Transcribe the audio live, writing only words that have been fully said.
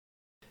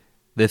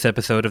This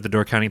episode of the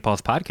Door County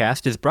Pulse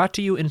podcast is brought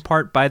to you in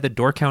part by the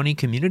Door County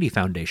Community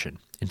Foundation,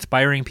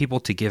 inspiring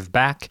people to give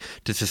back,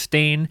 to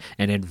sustain,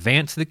 and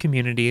advance the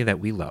community that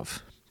we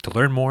love. To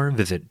learn more,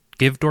 visit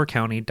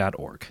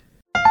givedoorcounty.org.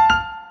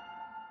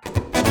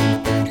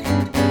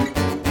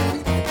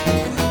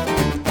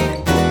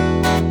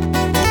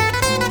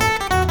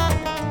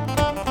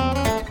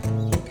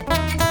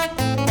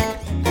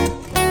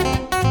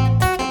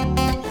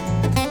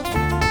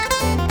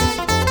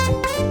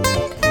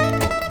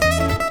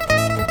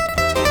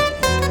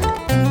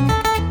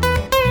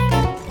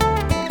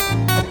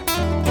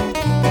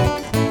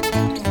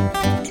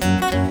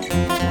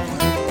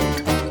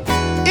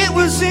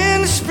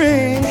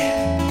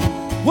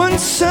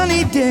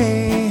 Sunny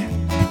day,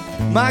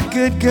 my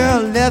good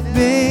girl left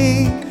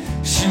me,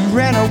 she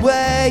ran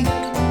away.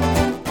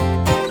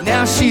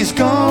 Now she's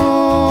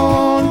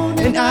gone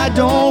and I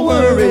don't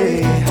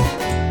worry,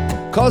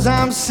 'cause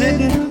I'm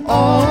sitting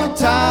on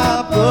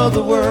top of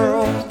the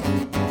world.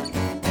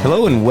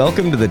 Hello and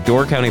welcome to the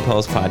Door County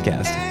Pulse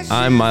podcast.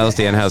 I'm Myles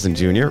Dannhausen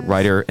Jr.,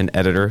 writer and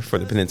editor for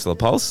the Peninsula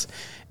Pulse.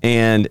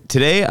 And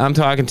today I'm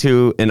talking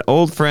to an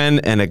old friend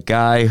and a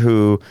guy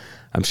who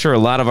I'm sure a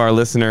lot of our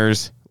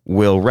listeners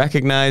will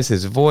recognize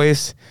his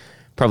voice,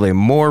 probably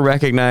more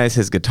recognize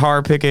his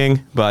guitar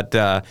picking. But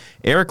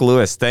Eric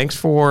Lewis, thanks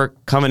for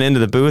coming into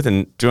the booth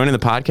and joining the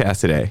podcast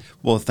today.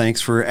 Well, thanks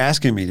for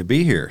asking me to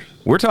be here.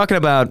 We're talking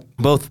about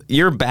both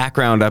your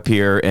background up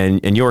here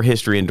and your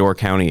history in Door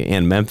County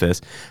and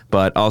Memphis,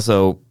 but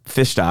also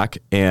Fishstock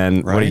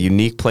and What a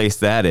unique place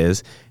that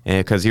is,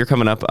 because you're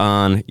coming up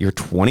on your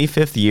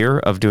 25th year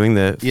of doing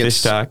the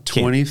Fishstock.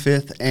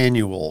 25th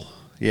annual.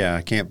 Yeah,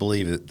 I can't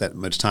believe it. That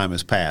much time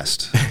has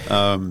passed.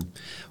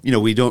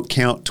 We don't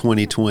count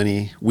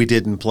 2020. We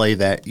didn't play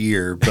that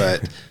year,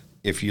 but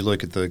if you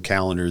look at the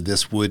calendar,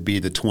 this would be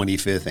the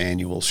 25th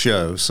annual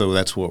show. So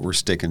that's what we're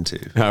sticking to.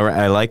 All right,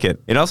 I like it.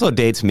 It also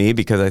dates me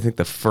because I think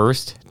the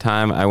first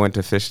time I went to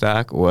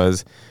Fishstock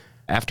was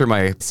after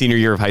my senior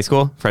year of high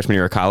school, freshman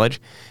year of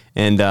college.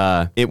 And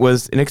it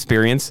was an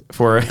experience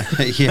for a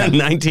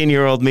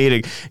 19-year-old me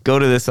to go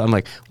to this. I'm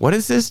like, what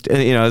is this?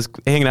 And, I was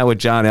hanging out with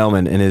Dave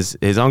Ellmann, and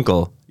his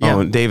uncle,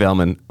 Dave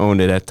Ellmann, owned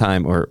it at the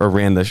time or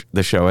ran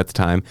the show at the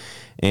time.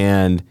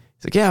 And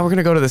he's like, yeah, we're going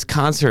to go to this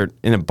concert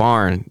in a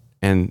barn.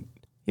 And,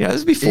 this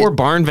is before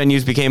barn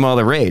venues became all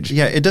the rage.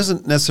 Yeah, it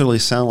doesn't necessarily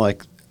sound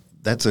like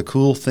that's a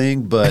cool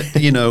thing, but,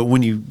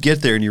 when you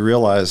get there and you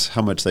realize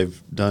how much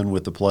they've done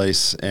with the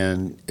place,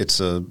 and it's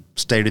a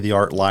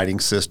state-of-the-art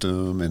lighting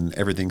system and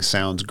everything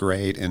sounds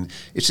great, and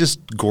it's just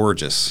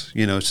gorgeous.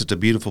 It's just a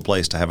beautiful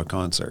place to have a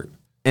concert.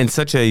 And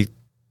such a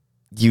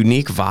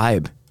unique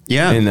vibe.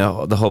 Yeah. In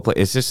the whole place.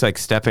 It's just like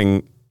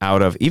stepping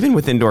out of, even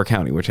within Door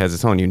County, which has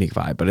its own unique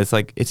vibe, but it's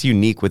like, it's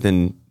unique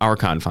within our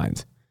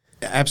confines.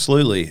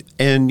 Absolutely.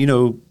 And,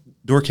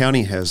 Door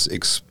County has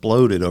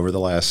exploded over the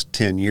last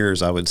 10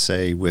 years, I would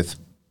say, with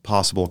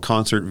possible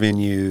concert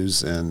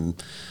venues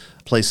and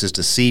places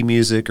to see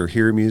music or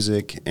hear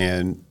music.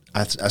 And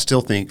I still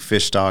think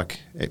Fishstock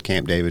at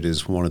Camp David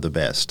is one of the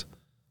best.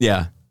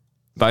 Yeah,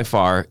 by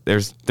far.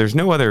 There's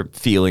no other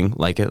feeling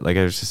like it, like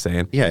I was just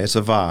saying. Yeah, it's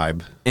a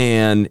vibe.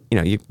 And,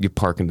 you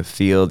park in the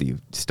field, you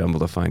stumble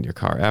to find your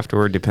car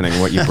afterward, depending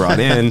on what you brought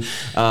in.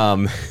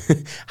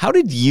 How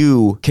did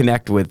you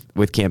connect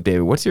with Camp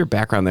David? What's your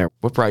background there?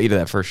 What brought you to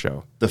that first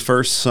show? The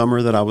first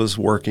summer that I was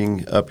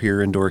working up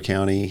here in Door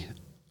County,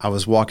 I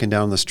was walking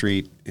down the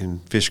street in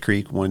Fish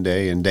Creek one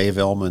day, and Dave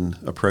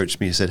Ellmann approached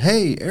me and said,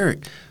 "Hey,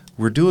 Eric,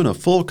 we're doing a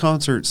full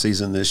concert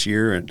season this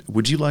year, and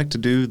would you like to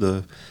do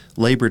the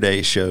Labor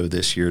Day show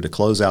this year to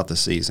close out the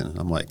season?" And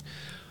I'm like,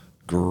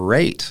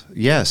 great.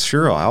 Yes,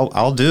 sure.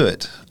 I'll do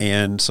it.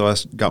 And so I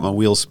got my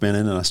wheels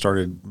spinning and I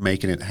started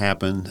making it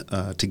happen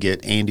to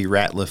get Andy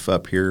Ratliff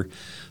up here,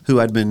 who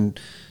I'd been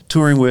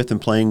touring with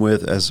and playing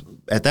with as,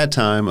 at that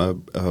time,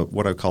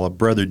 what I call a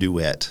brother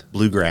duet,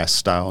 bluegrass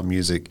style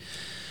music.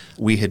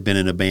 We had been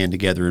in a band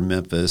together in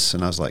Memphis,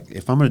 and I was like,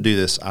 if I'm going to do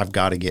this, I've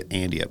got to get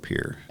Andy up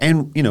here.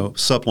 And,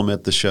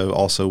 supplement the show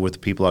also with the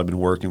people I've been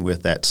working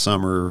with that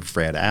summer,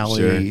 Fred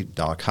Alley,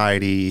 Doc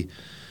Heidi.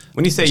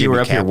 When you say Jimmy you were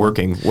up here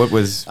working, what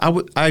was...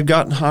 I'd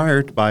gotten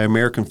hired by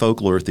American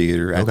Folklore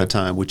Theater at the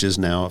time, which is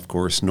now, of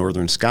course,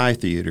 Northern Sky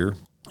Theater.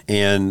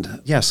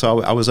 And,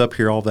 so I was up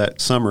here all that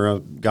summer. I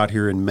got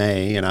here in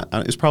May, and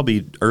it was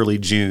probably early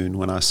June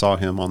when I saw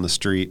him on the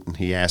street, and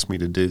he asked me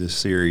to do this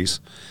series.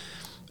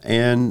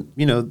 And,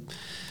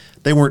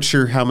 they weren't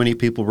sure how many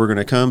people were going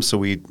to come, so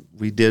we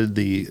did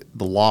the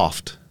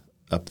loft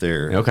up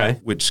there. Okay.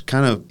 Which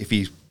kind of, if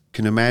you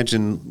can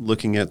imagine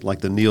looking at like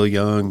the Neil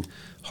Young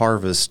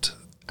Harvest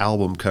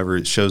album cover,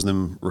 it shows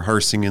them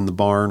rehearsing in the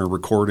barn or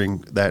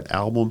recording that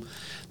album.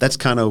 That's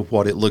kind of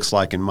what it looks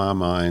like in my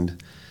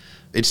mind.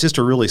 It's just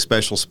a really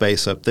special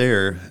space up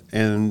there,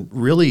 and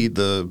really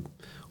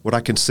what I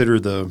consider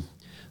the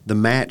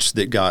match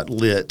that got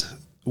lit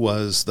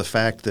was the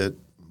fact that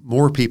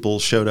more people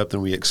showed up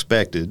than we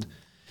expected,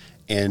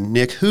 and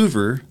Nick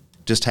Hoover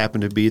just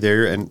happened to be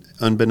there, and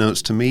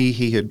unbeknownst to me,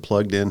 he had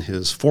plugged in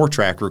his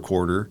 4-track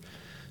recorder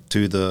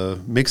to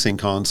the mixing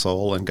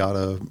console and got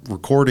a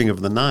recording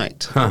of the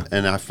night.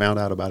 And I found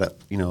out about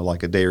it,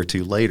 like a day or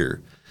two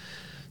later.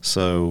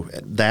 So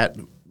that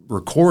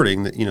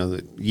recording that,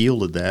 that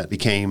yielded that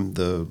became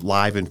the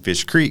Live in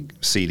Fish Creek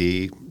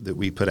CD that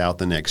we put out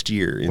the next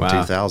year in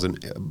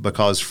 2000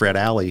 because Fred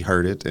Alley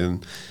heard it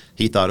and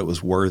he thought it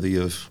was worthy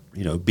of,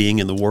 being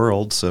in the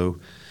world. So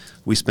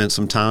we spent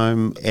some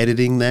time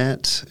editing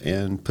that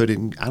and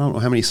putting, I don't know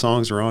how many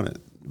songs are on it,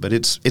 but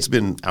it's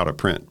been out of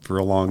print for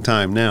a long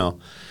time now.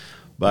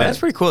 But that's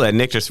pretty cool that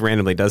Nick just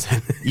randomly does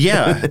that.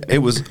 Yeah, it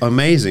was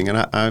amazing. And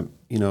I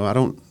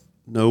don't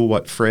know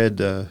what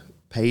Fred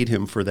paid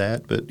him for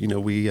that, but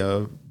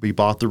we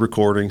bought the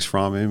recordings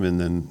from him and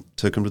then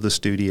took them to the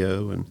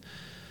studio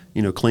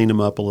and cleaned them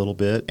up a little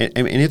bit.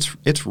 And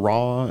it's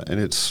raw and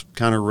it's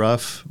kind of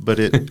rough, but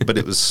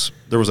it was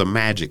there was a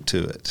magic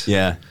to it.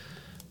 Yeah,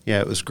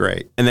 it was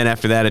great. And then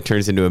after that, it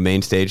turns into a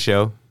main stage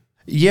show.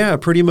 Yeah,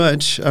 pretty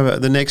much.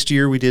 The next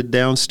year we did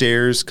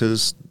downstairs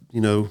because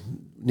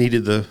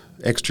needed the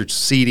extra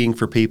seating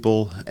for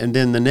people. And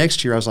then the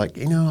next year I was like,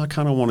 I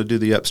kind of want to do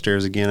the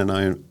upstairs again. And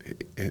I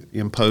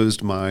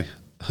imposed my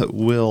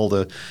will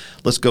to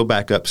let's go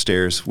back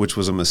upstairs, which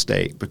was a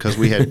mistake because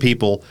we had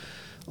people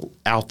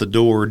out the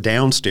door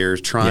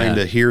downstairs trying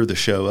to hear the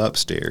show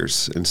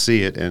upstairs and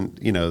see it. And,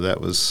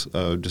 that was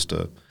just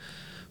a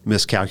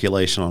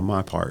miscalculation on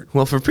my part.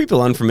 Well, for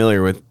people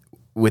unfamiliar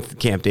with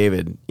Camp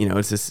David,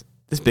 it's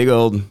this big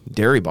old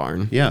dairy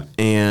barn. Yeah.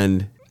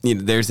 And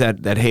there's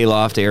that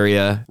hayloft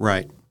area.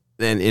 Right.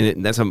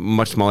 And that's a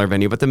much smaller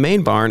venue. But the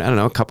main barn, I don't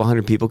know, a couple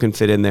hundred people can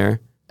fit in there.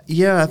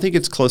 Yeah, I think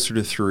it's closer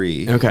to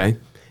 3. Okay.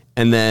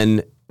 And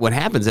then what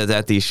happens is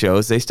at these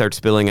shows, they start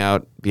spilling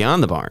out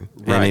beyond the barn.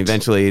 Right. And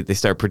eventually they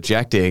start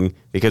projecting,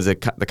 because the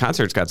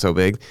concerts got so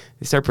big,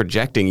 they start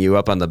projecting you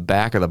up on the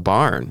back of the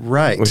barn.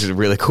 Right. Which is a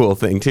really cool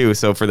thing, too.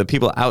 So for the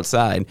people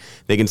outside,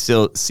 they can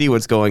still see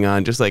what's going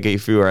on, just like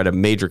if you were at a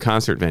major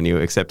concert venue,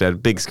 except at a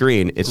big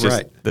screen. It's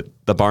just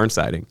the barn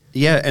siding.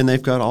 Yeah, and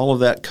they've got all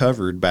of that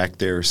covered back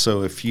there.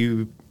 So if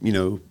you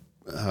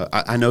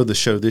I know the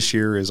show this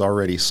year is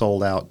already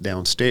sold out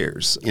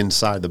downstairs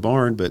inside the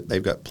barn, but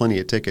they've got plenty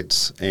of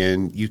tickets,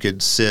 and you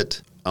could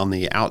sit on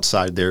the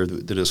outside there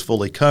that is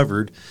fully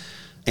covered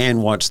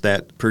and watch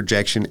that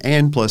projection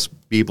and plus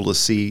be able to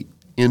see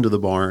into the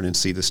barn and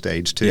see the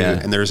stage too. Yeah.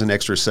 And there's an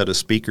extra set of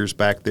speakers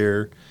back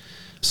there,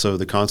 so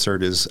the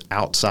concert is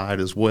outside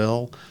as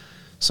well.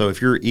 So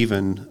if you're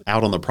even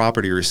out on the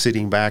property or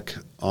sitting back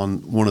on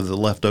one of the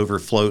leftover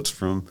floats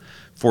from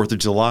 4th of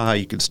July,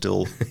 you could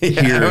still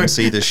hear and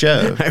see the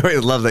show. I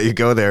always love that you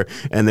go there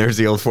and there's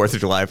the old 4th of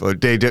July float.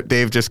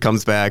 Dave just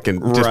comes back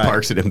and just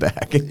parks it in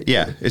back.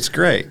 Yeah, it's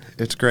great.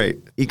 It's great.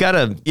 You got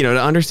to,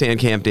 to understand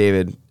Camp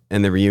David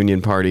and the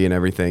reunion party and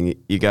everything,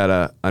 you got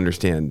to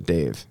understand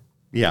Dave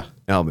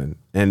Ellmann.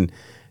 And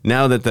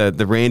now that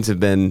the reins have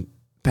been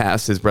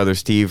passed, his brother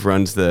Steve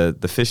runs the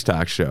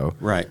Fishstock show.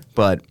 Right.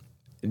 But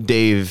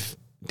Dave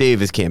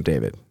is Camp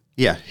David.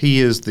 Yeah, he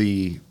is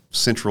the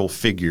central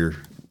figure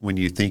when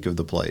you think of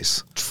the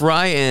place.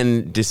 Try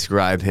and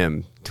describe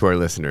him to our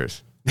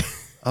listeners.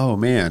 Oh,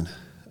 man.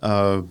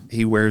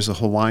 He wears a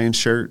Hawaiian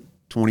shirt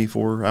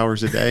 24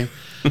 hours a day.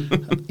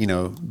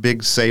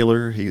 Big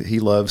sailor. He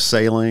loves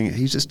sailing.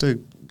 He's just a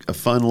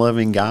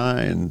fun-loving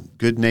guy and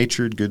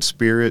good-natured, good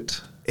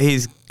spirit.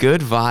 He's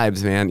good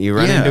vibes, man. You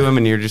run into him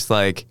and you're just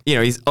like,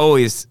 he's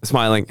always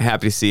smiling,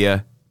 happy to see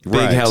you.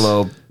 Big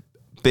hello,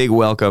 big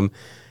welcome.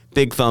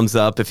 Big thumbs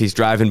up if he's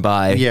driving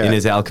by in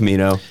his El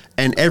Camino.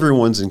 And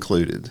everyone's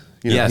included.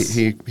 Yes.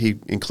 He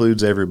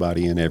includes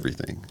everybody in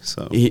everything.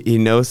 So he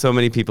knows so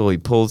many people.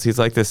 He's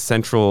like this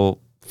central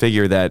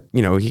figure that,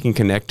 he can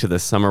connect to the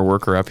summer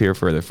worker up here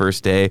for the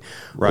first day.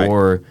 Right.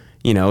 Or,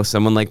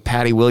 someone like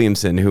Patty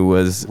Williamson who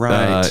was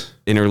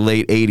in her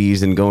late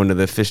 80s and going to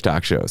the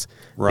Fishstock shows.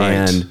 Right.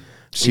 And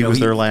she was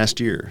there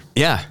last year.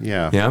 Yeah.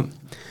 Yeah.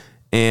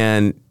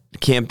 And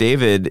Camp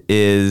David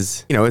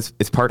is,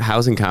 it's part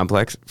housing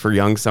complex for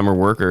young summer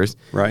workers.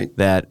 Right.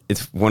 That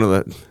it's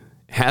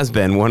has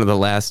been one of the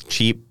last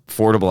cheap,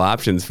 affordable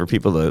options for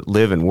people to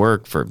live and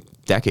work for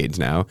decades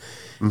now.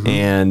 Mm-hmm.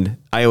 And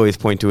I always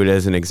point to it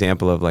as an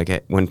example of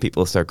like when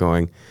people start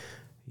going,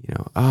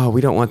 oh,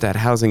 we don't want that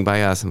housing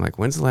by us. I'm like,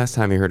 when's the last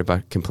time you heard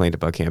about complaint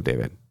about Camp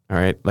David? All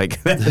right. Like,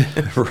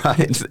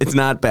 it's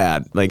not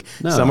bad. Like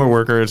summer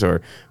workers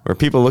or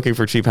people looking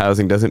for cheap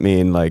housing doesn't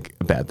mean like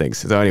bad things.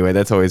 So anyway,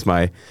 that's always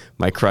my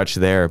crutch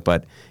there,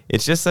 but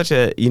it's just such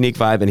a unique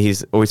vibe. And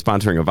he's always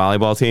sponsoring a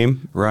volleyball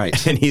team.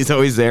 Right. And he's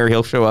always there.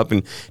 He'll show up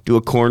and do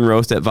a corn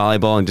roast at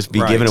volleyball and just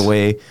be giving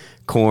away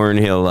corn.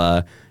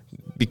 He'll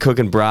be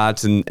cooking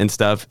brats and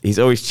stuff. He's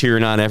always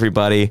cheering on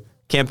everybody.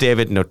 Camp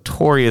David,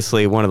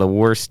 notoriously one of the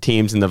worst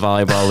teams in the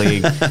volleyball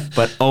league,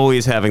 but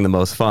always having the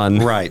most fun.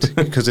 Right,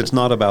 because it's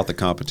not about the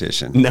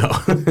competition. No.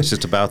 It's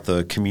just about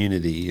the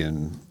community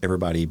and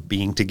everybody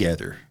being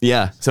together.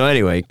 Yeah. So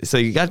anyway,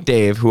 you got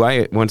Dave, who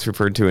I once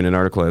referred to in an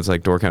article as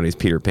like Door County's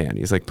Peter Pan.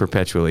 He's like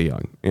perpetually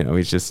young.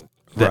 He's just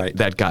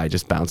that guy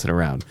just bouncing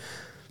around.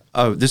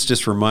 Oh, this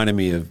just reminded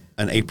me of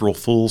an April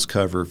Fool's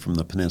cover from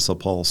the Peninsula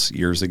Pulse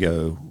years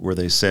ago where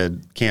they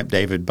said Camp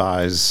David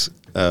buys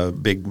a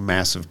big,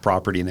 massive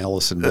property in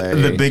Ellison Bay.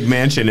 The big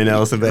mansion in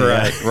Ellison Bay.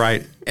 Right,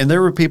 right. And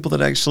there were people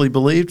that actually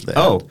believed that.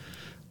 Oh,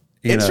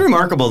 it's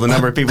remarkable the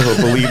number of people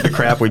who believe the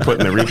crap we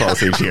put in the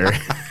repulse each year.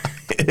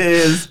 It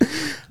is.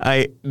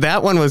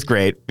 That one was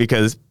great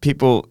because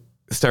people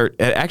start,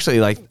 actually,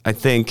 like, I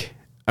think,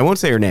 I won't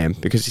say her name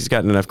because she's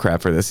gotten enough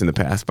crap for this in the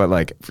past, but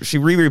like she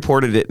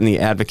re-reported it in the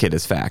Advocate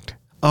as fact.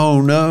 Oh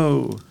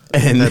no.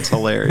 And that's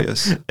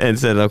hilarious. And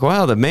said like,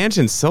 wow, the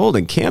mansion's sold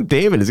and Camp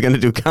David is going to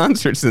do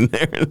concerts in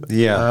there.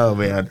 Yeah. Oh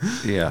man.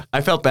 Yeah.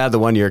 I felt bad the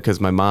one year because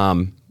my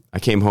mom, I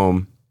came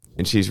home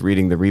and she's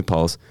reading the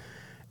Repulse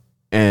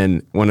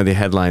and one of the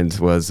headlines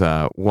was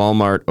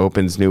Walmart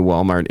opens new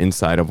Walmart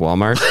inside of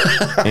Walmart.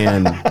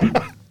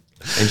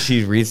 and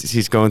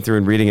she's going through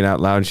and reading it out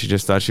loud and she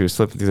just thought she was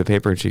flipping through the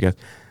paper and she goes,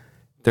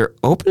 they're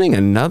opening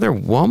another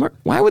Walmart?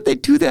 Why would they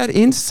do that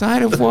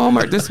inside of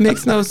Walmart? This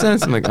makes no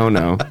sense. I'm like, oh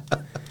no.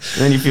 And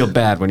then you feel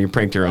bad when you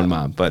pranked your own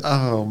mom. But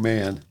oh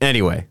man.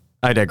 Anyway,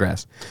 I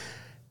digress.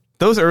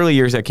 Those early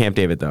years at Camp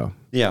David, though.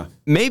 Yeah.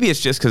 Maybe it's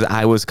just because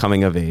I was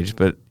coming of age,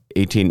 but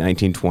 18,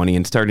 19, 20,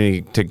 and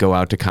starting to go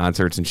out to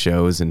concerts and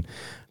shows and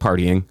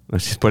partying.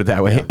 Let's just put it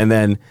that way. Yeah. And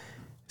then,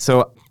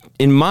 so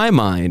in my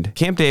mind,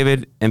 Camp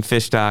David and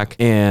Fishstock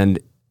and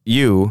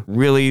you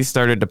really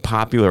started to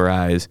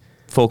popularize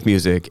folk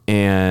music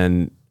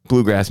and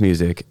bluegrass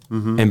music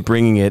and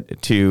bringing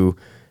it to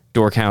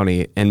Door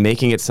County and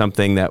making it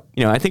something that,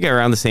 you know, I think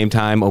around the same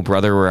time, Oh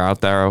Brother, We're Out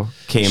There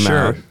came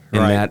out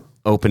and that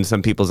opened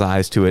some people's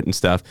eyes to it and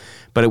stuff.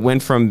 But it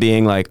went from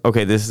being like,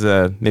 okay, this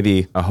is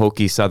maybe a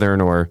hokey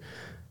Southern or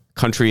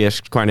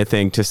country-ish kind of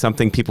thing to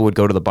something people would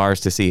go to the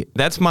bars to see.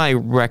 That's my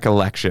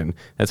recollection.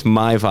 That's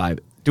my vibe.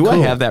 Do I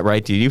have that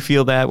right? Do you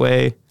feel that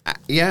way?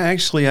 Yeah,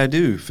 actually, I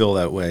do feel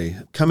that way.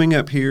 Coming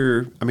up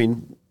here, I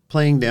mean,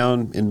 playing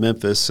down in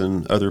Memphis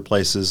and other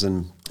places,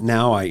 and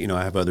now I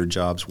have other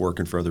jobs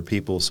working for other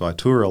people, so I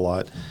tour a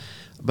lot.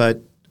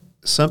 But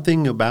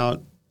something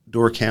about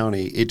Door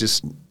County, it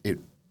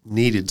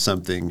needed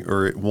something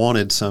or it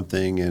wanted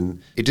something,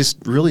 and it just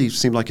really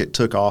seemed like it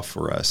took off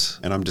for us.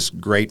 And I'm just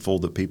grateful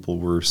that people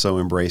were so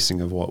embracing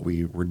of what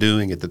we were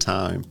doing at the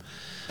time.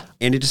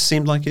 And it just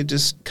seemed like it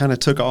just kind of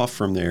took off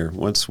from there.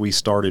 Once we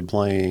started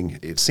playing,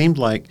 it seemed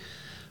like,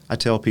 I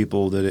tell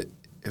people that it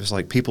was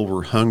like people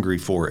were hungry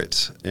for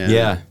it.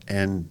 And,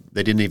 and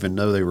they didn't even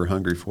know they were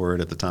hungry for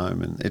it at the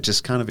time. And it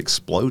just kind of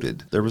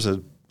exploded. There was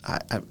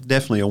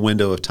definitely a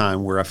window of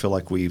time where I feel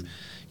like we've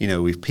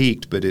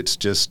peaked, but it's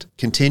just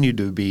continued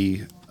to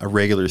be a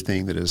regular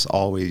thing that is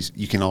always,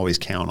 you can always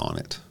count on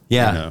it.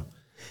 Yeah.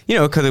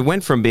 Because it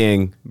went from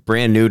being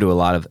brand new to a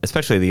lot of,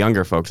 especially the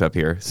younger folks up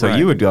here. So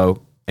you would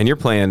go, and you're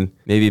playing,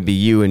 maybe it'd be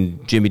you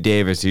and Jimmy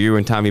Davis or you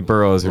and Tommy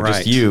Burrows or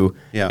just you.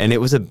 Yeah. And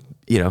it was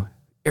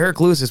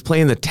Eric Lewis is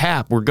playing the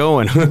Tap. We're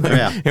going.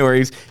 Where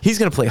he's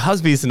going to play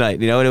Husby's tonight,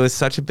 and it was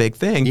such a big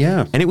thing.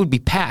 Yeah. And it would be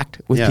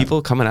packed with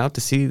people coming out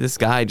to see this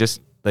guy.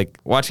 Just like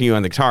watching you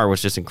on the guitar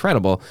was just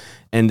incredible,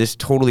 and this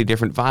totally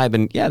different vibe.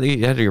 And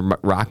you had your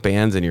rock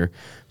bands and your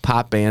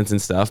pop bands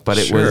and stuff, but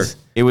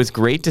it was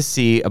great to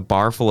see a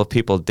bar full of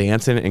people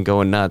dancing and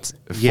going nuts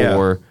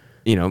for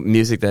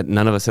music that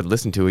none of us had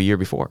listened to a year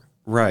before.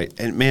 Right.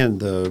 And man,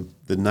 the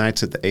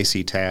nights at the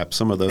AC Tap,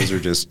 some of those are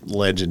just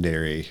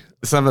legendary.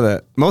 Some of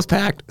the most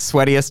packed,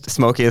 sweatiest,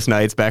 smokiest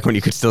nights back when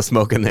you could still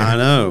smoke in there. I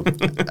know.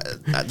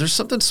 There's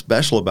something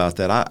special about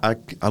that.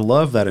 I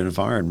love that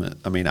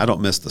environment. I mean, I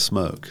don't miss the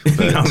smoke.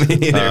 But, no, me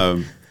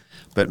neither.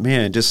 But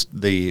man, just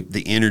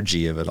the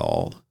energy of it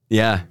all.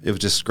 Yeah. It was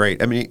just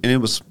great. I mean, and it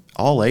was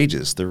all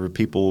ages. There were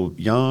people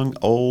young,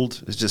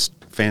 old. It's just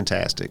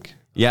fantastic.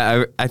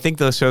 Yeah, I think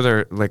those shows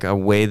are like a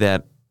way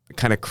that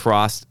kind of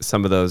crossed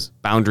some of those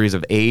boundaries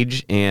of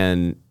age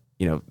and,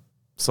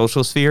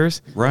 social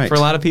spheres for a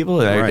lot of people.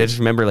 I just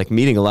remember like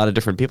meeting a lot of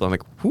different people. I'm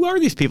like, who are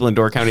these people in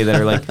Door County that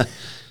are like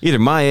either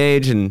my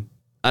age and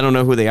I don't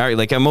know who they are.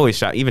 Like I'm always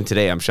shocked. Even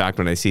today, I'm shocked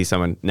when I see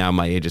someone now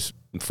my age is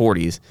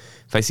 40s.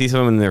 If I see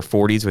someone in their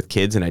 40s with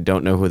kids and I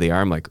don't know who they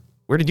are, I'm like,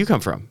 where did you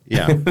come from?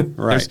 Yeah,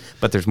 right.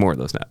 But there's more of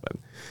those now.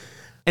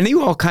 And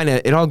you all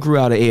it all grew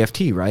out of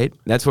AFT, right?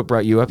 That's what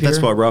brought you up here?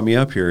 That's what brought me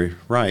up here,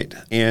 right.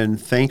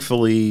 And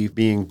thankfully,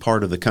 being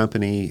part of the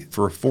company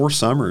for 4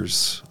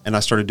 summers, and I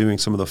started doing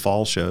some of the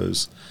fall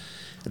shows,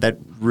 that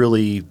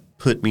really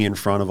put me in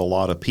front of a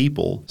lot of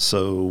people.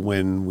 So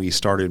when we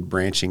started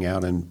branching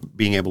out and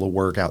being able to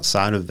work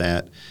outside of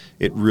that,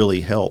 it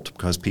really helped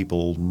because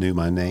people knew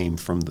my name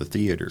from the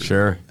theater.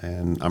 Sure.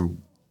 And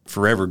I'm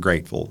forever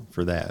grateful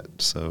for that.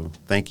 So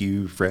thank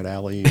you, Fred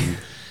Alley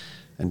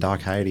and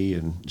Doc Heidi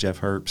and Jeff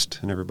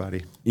Herbst and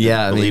everybody.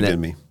 Yeah, believed in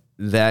me.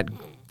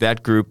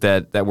 That group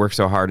that worked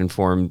so hard and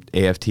formed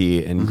AFT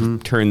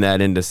and turned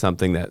that into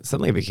something that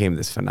suddenly became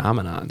this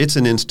phenomenon. It's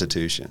an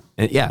institution.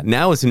 And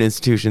now it's an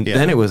institution. Yeah.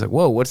 Then it was like,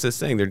 whoa, what's this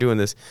thing? They're doing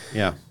this.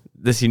 Yeah.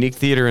 This unique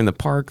theater in the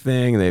park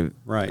thing.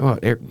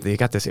 They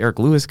got this Eric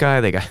Lewis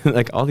guy. They got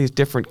like all these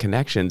different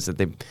connections that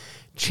they've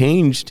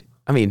changed.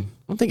 I mean,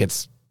 I don't think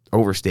it's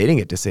overstating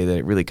it to say that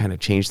it really kind of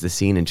changed the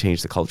scene and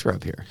changed the culture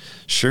up here.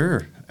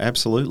 Sure,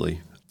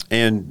 absolutely.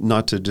 And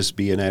not to just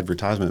be an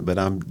advertisement, but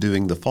I'm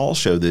doing the fall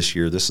show this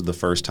year. This is the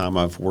first time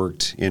I've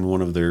worked in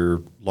one of their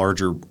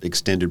larger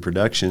extended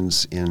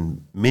productions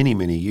in many,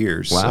 many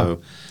years. Wow.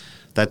 So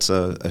that's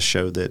a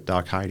show that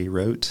Doc Heidi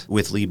wrote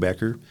with Lee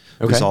Becker,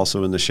 Okay. who's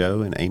also in the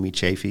show, and Amy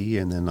Chafee.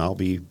 And then I'll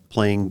be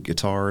playing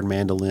guitar and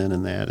mandolin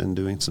and that, and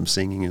doing some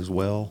singing as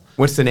well.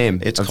 What's the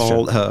name? It's of the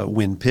show? called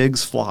When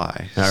Pigs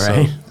Fly. All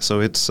right.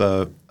 So it's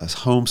a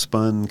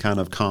homespun kind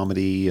of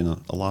comedy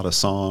and a lot of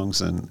songs,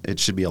 and it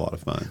should be a lot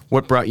of fun.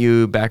 What brought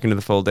you back into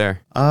the fold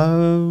there?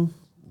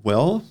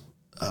 Well,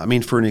 I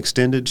mean, for an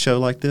extended show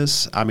like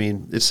this, I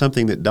mean, it's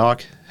something that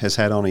Doc has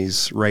had on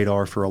his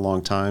radar for a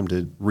long time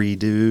to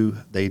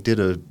redo. They did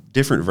a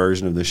different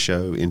version of the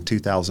show in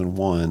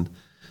 2001.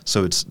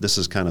 So this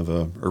is kind of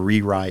a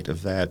rewrite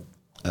of that,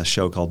 a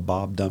show called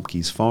Bob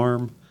Dumpke's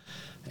Farm.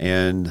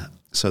 And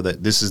so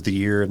that this is the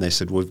year, and they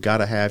said, we've got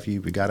to have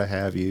you.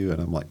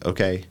 And I'm like,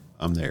 okay,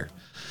 I'm there.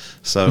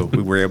 So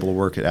we were able to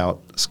work it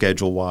out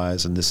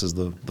schedule-wise, and this is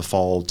the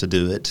fall to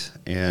do it.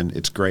 And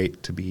it's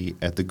great to be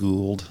at the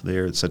Gould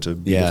there. It's such a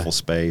beautiful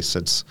space.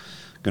 It's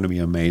going to be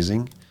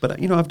amazing. But,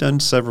 I've done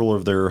several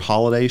of their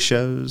holiday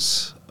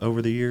shows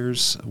over the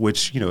years,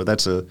 which,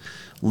 that's a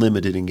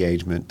limited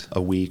engagement,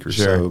 a week or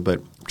so. But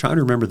I'm trying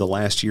to remember the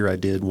last year I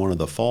did one of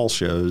the fall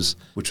shows,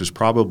 which was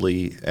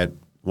probably at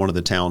one of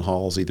the town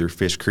halls, either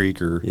Fish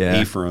Creek or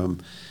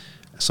Ephraim.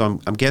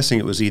 So I'm guessing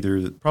it was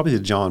probably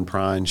the John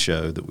Prine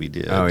show that we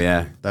did. Oh,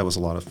 yeah. That was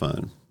a lot of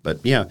fun. But,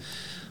 yeah,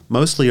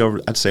 mostly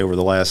I'd say over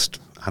the last,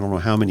 I don't know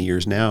how many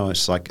years now,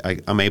 it's like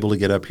I'm able to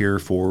get up here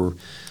for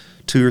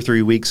 2 or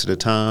 3 weeks at a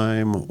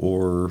time,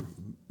 or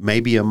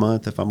maybe a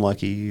month if I'm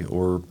lucky,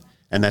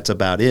 and that's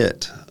about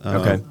it.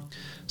 Okay.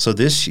 So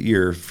this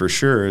year, for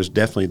sure, is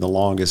definitely the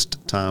longest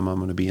time I'm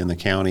going to be in the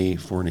county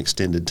for an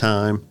extended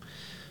time.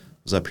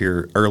 I was up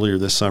here earlier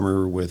this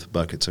summer with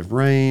Buckets of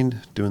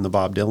Rain, doing the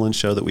Bob Dylan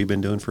show that we've been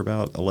doing for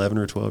about 11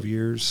 or 12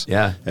 years.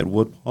 Yeah. At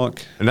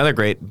Woodwalk. Another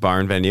great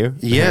barn venue.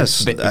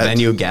 Yes.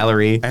 Venue,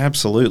 gallery.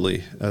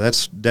 Absolutely.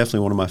 That's definitely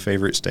one of my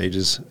favorite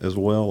stages as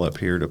well up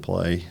here to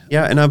play.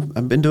 Yeah, and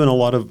I've been doing a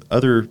lot of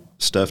other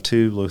stuff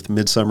too with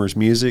Midsummer's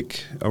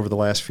Music over the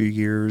last few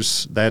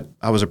years. That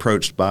I was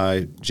approached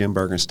by Jim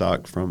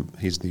Bergenstock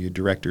he's the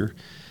director.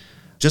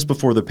 Just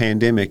before the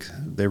pandemic,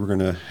 they were going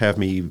to have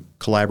me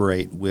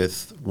collaborate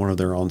with one of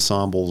their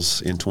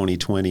ensembles in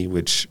 2020,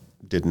 which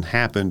didn't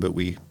happen, but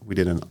we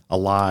did a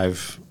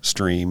live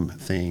stream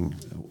thing.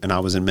 And I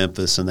was in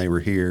Memphis, and they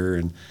were here,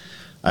 and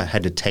I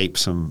had to tape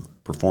some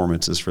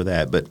performances for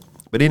that. But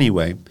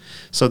anyway,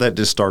 so that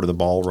just started the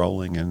ball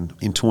rolling. And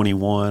in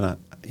 21,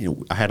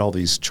 I had all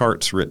these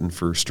charts written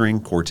for string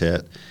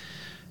quartet,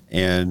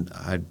 and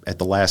at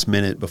the last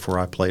minute before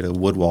I played a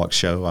Woodwalk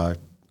show, I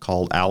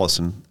called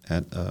Allison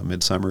at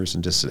Midsummer's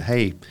and just said,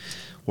 hey,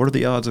 what are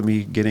the odds of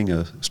me getting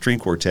a string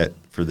quartet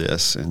for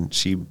this? And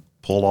she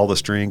pulled all the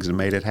strings and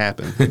made it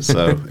happen.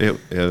 So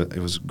it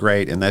was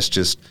great, and that's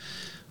just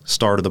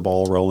started the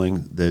ball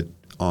rolling that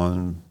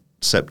on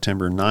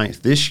September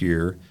 9th this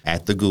year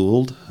at the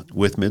Gould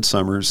with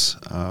Midsummer's,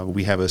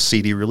 we have a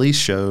CD release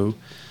show,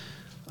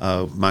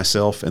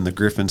 myself and the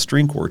Griffin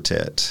String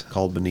Quartet,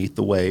 called Beneath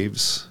the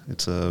Waves.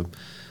 It's a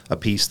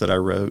piece that I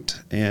wrote,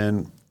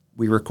 and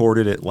we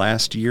recorded it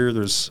last year. I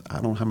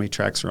don't know how many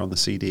tracks are on the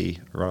CD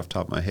right off the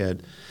top of my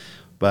head,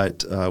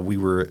 but we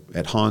were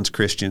at Hans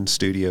Christian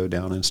Studio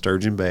down in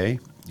Sturgeon Bay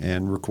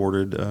and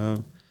recorded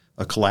a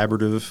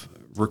collaborative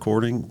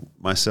recording,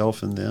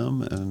 myself and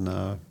them,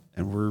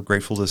 and we're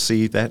grateful to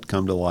see that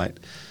come to light.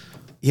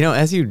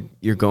 As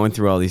you're going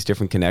through all these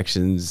different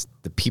connections,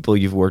 the people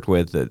you've worked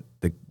with, the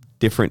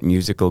different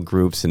musical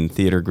groups and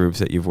theater groups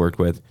that you've worked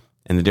with,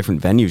 and the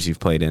different venues you've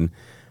played in,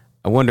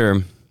 I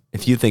wonder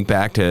if you think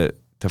back to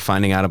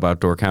finding out about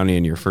Door County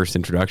and your first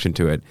introduction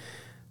to it,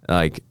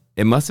 like,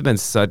 it must have been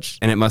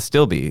and it must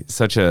still be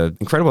such an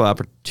incredible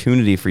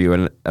opportunity for you,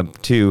 and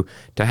to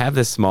have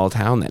this small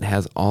town that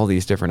has all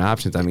these different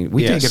options. I mean,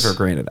 we take it for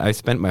granted. I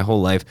spent my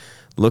whole life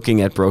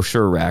looking at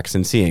brochure racks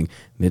and seeing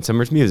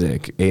Midsummer's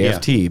Music,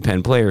 AFT,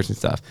 Penn Players and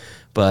stuff.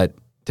 But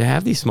to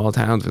have these small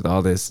towns with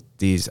all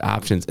these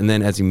options, and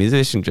then as a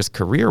musician, just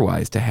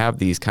career-wise, to have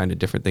these kind of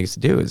different things to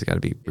do has got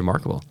to be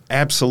remarkable.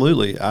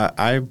 Absolutely.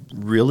 I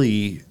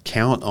really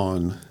count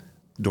on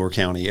Door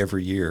County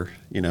every year.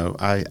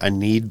 I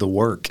need the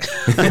work.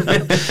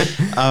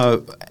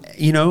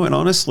 And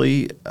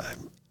honestly,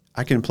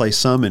 I can play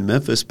some in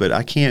Memphis, but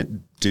I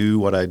can't do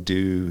what I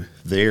do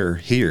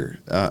here.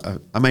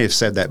 I may have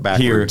said that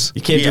backwards. Here.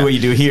 You can't do what you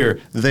do here.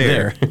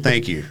 There.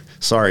 Thank you.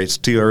 Sorry, it's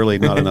too early,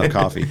 not enough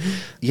coffee.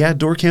 Yeah,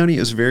 Door County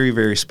is very,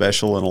 very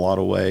special in a lot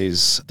of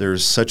ways.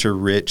 There's such a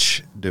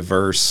rich,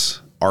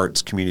 diverse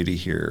arts community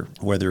here,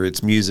 whether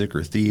it's music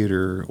or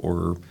theater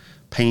or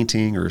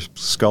painting or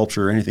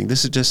sculpture or anything.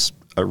 This is just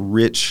a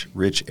rich,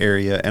 rich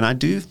area. And I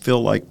do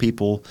feel like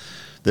people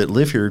that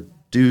live here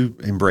do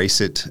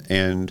embrace it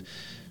and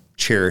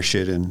cherish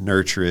it and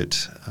nurture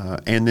it.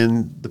 And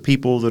then the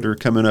people that are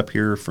coming up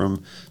here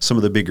from some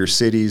of the bigger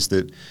cities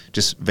that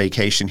just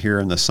vacation here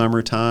in the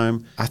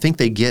summertime, I think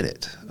they get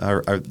it.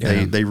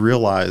 They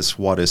realize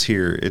what is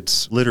here.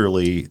 It's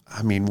literally,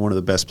 I mean, one of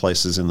the best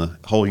places in the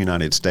whole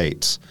United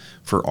States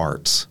for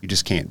arts. You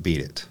just can't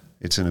beat it.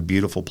 It's in a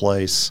beautiful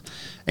place,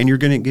 and you're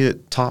going to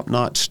get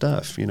top-notch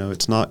stuff. You know,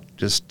 it's not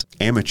just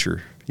amateur.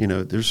 You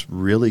know, there's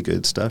really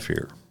good stuff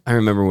here. I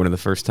remember one of the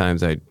first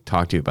times I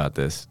talked to you about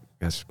this,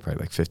 that's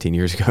probably like 15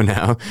 years ago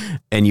now,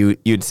 and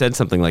you'd said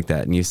something like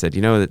that, and you said,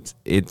 you know,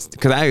 it's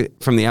because I,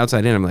 from the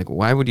outside in, I'm like,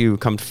 why would you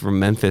come from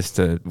Memphis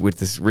with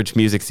this rich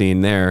music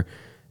scene there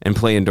and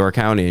play in Door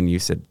County? And you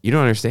said, you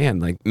don't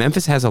understand. Like,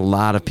 Memphis has a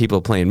lot of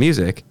people playing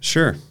music.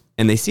 Sure.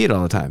 And they see it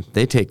all the time.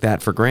 They take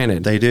that for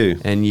granted. They do.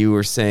 And you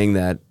were saying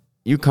that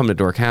you come to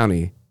Door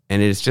County,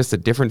 and it's just a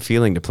different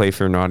feeling to play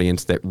for an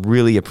audience that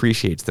really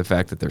appreciates the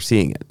fact that they're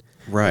seeing it.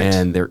 Right.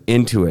 And they're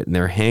into it, and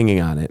they're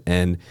hanging on it,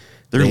 and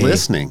they're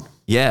listening.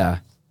 Yeah.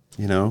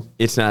 You know?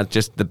 It's not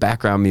just the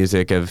background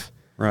music of...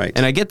 Right.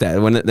 And I get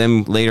that. When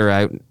then later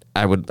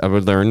I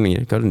would learn, you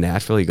know, go to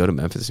Nashville, you go to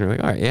Memphis, and you're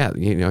like, all right, yeah,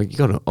 you know, you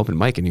go to open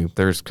mic, and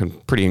there's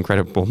pretty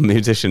incredible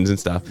musicians and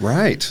stuff.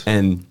 Right.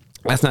 And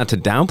that's not to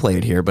downplay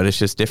it here, but it's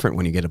just different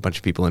when you get a bunch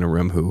of people in a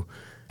room who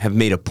have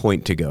made a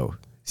point to go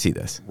see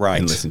this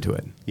and listen to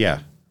it. Yeah,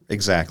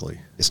 exactly.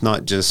 It's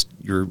not just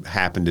you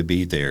happen to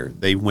be there.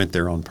 They went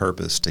there on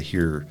purpose to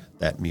hear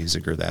that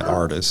music or that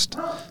artist.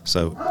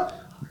 So,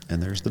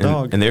 and there's the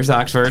dog. And there's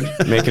Oxford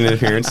making an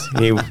appearance.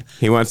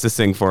 He wants to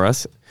sing for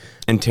us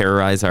and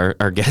terrorize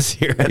our guests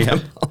here at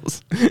the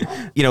Pulse.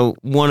 You know,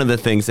 one of the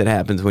things that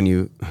happens when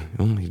you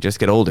just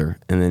get older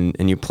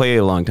and you play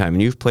a long time,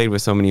 and you've played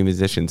with so many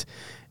musicians,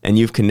 and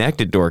you've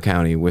connected Door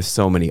County with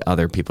so many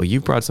other people.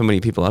 You've brought so many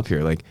people up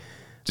here. Like,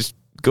 just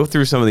go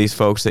through some of these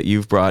folks that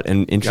you've brought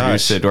and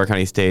introduced to the Door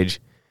County stage.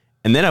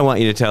 And then I want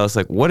you to tell us,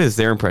 like, what is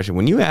their impression?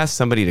 When you ask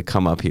somebody to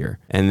come up here,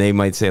 and they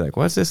might say, like,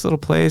 what's this little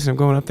place? I'm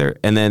going up there.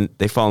 And then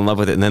they fall in love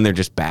with it, and then they're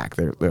just back.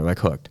 They're like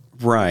hooked.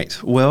 Right.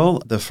 Well,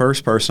 the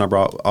first person I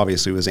brought,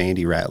 obviously, was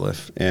Andy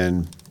Ratliff.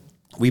 And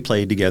we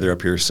played together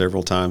up here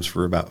several times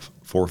for about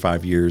 4 or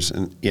 5 years.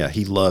 And, yeah,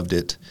 he loved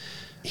it.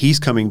 He's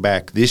coming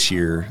back this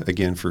year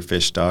again for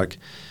Fishstock.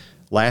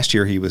 Last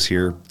year he was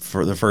here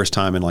for the first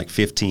time in like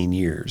 15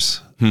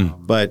 years.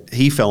 But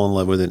he fell in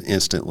love with it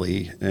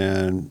instantly,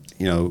 and,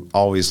 you know,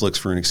 always looks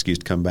for an excuse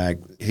to come back.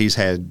 He's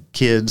had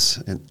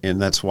kids,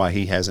 and that's why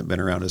he hasn't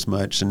been around as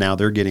much. And now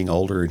they're getting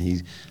older, and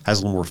he has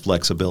a little more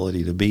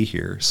flexibility to be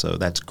here. So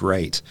that's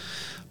great.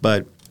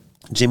 But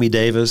Jimmy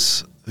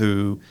Davis,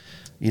 who,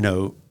 you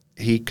know,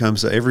 he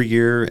comes every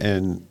year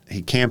and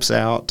he camps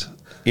out.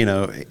 You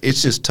know,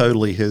 it's just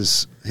totally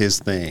his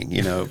thing.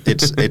 You know,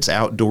 it's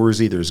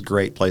outdoorsy. There's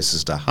great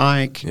places to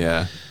hike.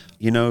 Yeah.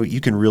 You know, you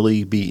can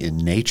really be in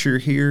nature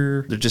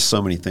here. There's just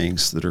so many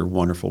things that are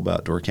wonderful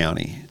about Door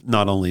County.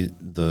 Not only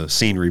the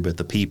scenery, but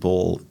the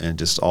people and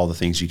just all the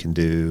things you can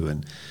do.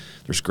 And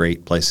there's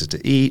great places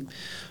to eat.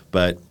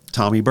 But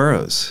Tommy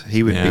Burrows,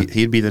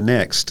 he'd be the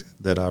next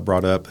that I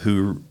brought up,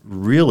 who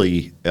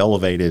really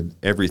elevated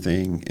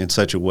everything in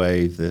such a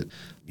way that,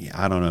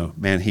 I don't know,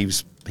 man, he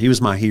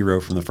was my hero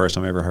from the first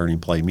time I ever heard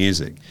him play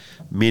music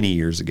many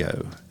years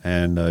ago.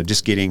 And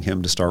just getting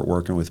him to start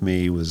working with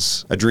me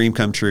was a dream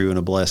come true and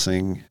a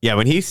blessing. Yeah,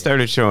 when he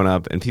started showing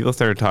up and people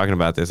started talking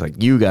about this,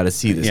 like, you got to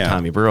see this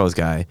Tommy Burrows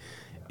guy.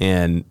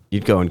 And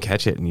you'd go and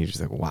catch it, and you're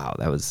just like, wow,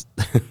 that was...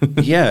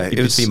 Yeah, it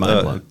was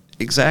mind blowing.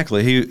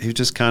 Exactly. He was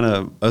just kind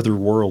of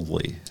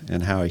otherworldly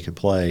in how he could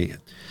play.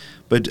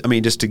 But, I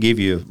mean, just to give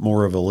you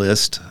more of a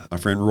list, my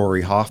friend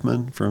Rory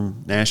Hoffman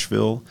from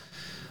Nashville,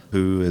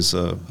 who is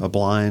a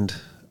blind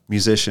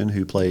musician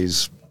who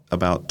plays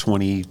about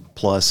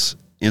 20-plus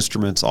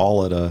instruments,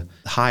 all at a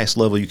highest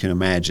level you can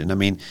imagine. I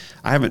mean,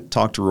 I haven't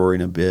talked to Rory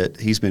in a bit.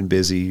 He's been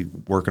busy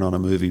working on a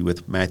movie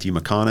with Matthew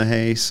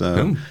McConaughey.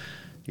 So,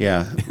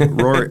 yeah,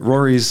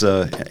 Rory's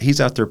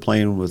he's out there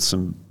playing with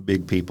some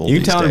big people. You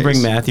can tell him to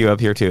bring Matthew up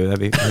here, too.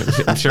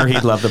 I'm sure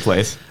he'd love the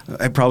place.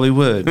 I probably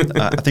would.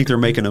 I think they're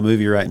making a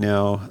movie right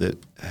now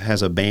that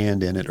has a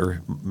band in it,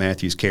 or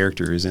Matthew's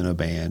character is in a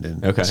band.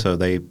 And so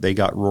they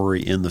got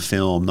Rory in the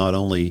film, not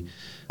only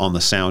on the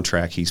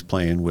soundtrack, he's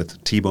playing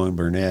with T-Bone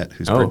Burnett,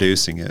 who's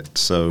producing it.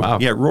 So,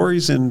 yeah,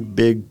 Rory's in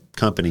big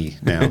company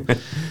now.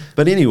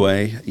 But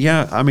anyway,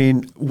 yeah, I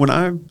mean, when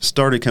I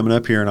started coming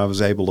up here and I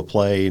was able to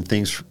play and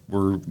things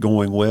were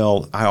going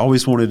well, I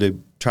always wanted to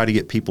try to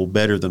get people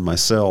better than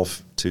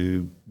myself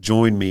to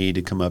join me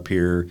to come up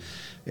here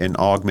and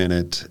augment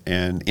it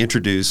and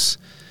introduce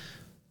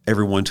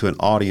everyone to an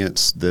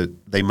audience that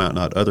they might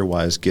not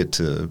otherwise get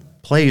to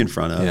play in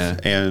front of. Yeah.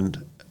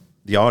 And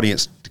the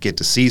audience to get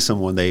to see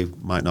someone they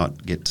might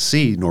not get to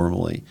see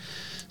normally.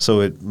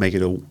 So it make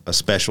it a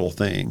special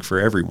thing for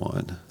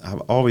everyone.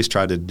 I've always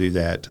tried to do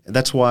that.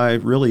 That's why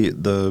really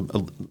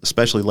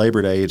especially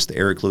Labor Day, it's the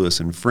Eric Lewis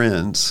and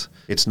Friends.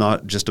 It's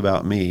not just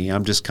about me.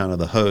 I'm just kind of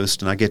the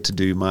host, and I get to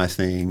do my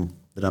thing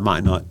that I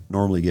might not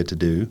normally get to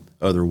do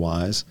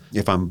otherwise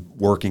if I'm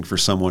working for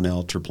someone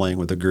else or playing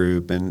with a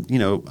group. And, you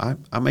know,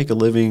 I make a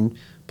living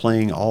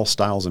playing all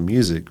styles of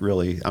music,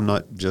 really. I'm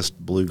not just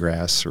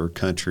bluegrass or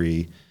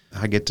country.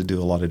 I get to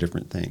do a lot of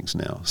different things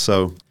now.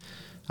 So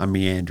I'm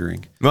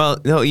meandering. Well,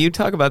 no, you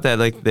talk about that,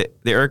 like the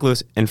Eric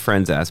Lewis and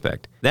Friends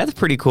aspect. That's a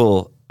pretty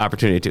cool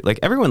opportunity too. Like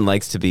everyone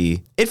likes to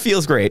be, it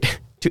feels great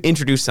to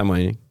introduce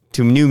someone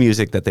to new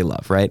music that they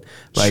love, right?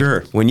 Like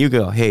Sure. when you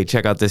go, hey,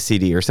 check out this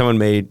CD, or someone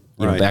made,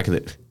 you know, Right. back in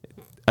the,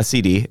 a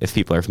CD, if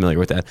people are familiar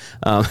with that,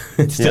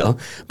 still.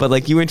 But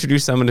like you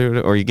introduce someone to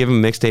it, or you give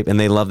them a mixtape and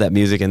they love that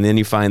music, and then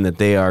you find that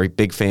they are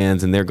big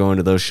fans and they're going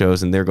to those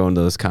shows and they're going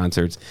to those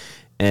concerts,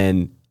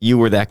 and you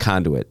were that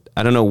conduit.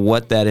 I don't know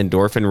what that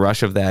endorphin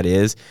rush of that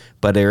is,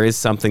 but there is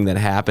something that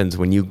happens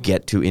when you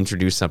get to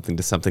introduce something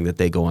to something that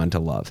they go on to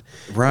love.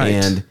 Right.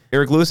 And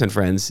Eric Lewis and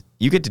Friends,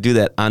 you get to do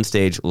that on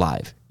stage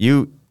live.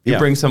 You Yeah.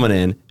 bring someone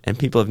in, and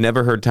people have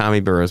never heard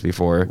Tommy Burrows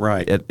before,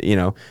 Right. You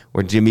know,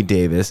 or Jimmy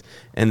Davis,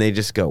 and they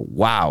just go,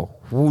 "Wow,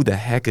 who the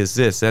heck is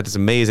this? That is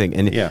amazing!"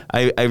 And Yeah.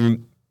 I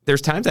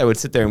there's times I would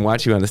sit there and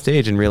watch you on the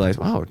stage and realize,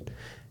 "Wow,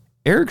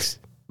 Eric's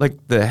like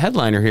the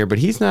headliner here, but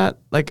he's not,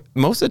 like,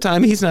 most of the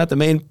time he's not the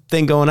main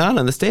thing going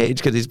on the stage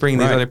because he's bringing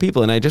these Right. other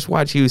people." And I just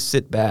watch you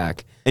sit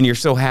back, and you're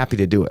so happy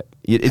to do it.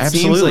 It seems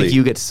Absolutely. like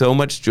you get so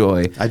much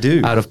joy I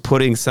do. out of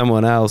putting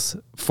someone else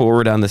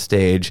forward on the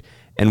stage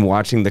and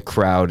watching the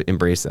crowd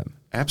embrace them.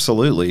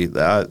 Absolutely.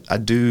 I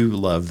do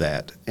love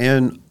that.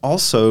 And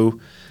also,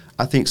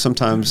 I think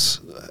sometimes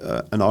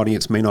an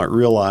audience may not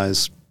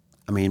realize,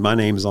 I mean, my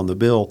name is on the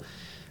bill,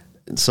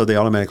 so they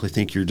automatically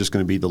think you're just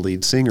going to be the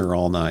lead singer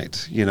all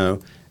night, you know.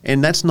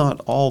 And that's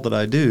not all that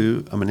I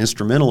do. I'm an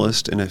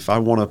instrumentalist, and if I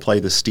want to play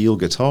the steel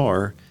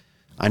guitar,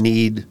 I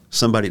need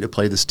somebody to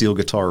play the steel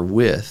guitar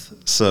with.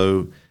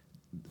 So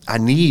I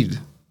need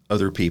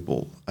other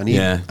people.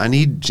 I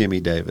need Jimmy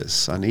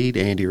Davis. I need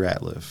Andy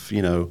Ratliff.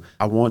 You know,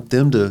 I want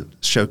them to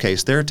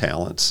showcase their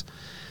talents,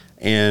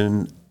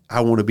 and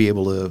I want to be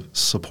able to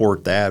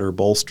support that or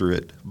bolster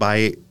it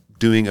by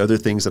doing other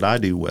things that I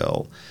do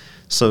well.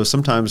 So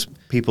sometimes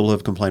people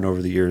have complained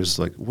over the years,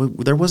 like, well,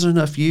 there wasn't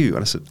enough you.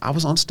 And I said, I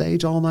was on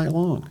stage all night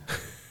long,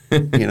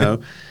 you know,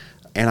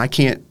 and I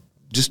can't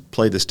just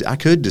play this. I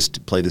could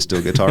just play the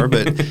steel guitar,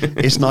 but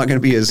it's not going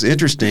to be as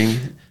interesting.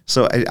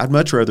 So I'd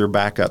much rather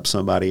back up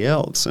somebody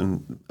else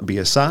and be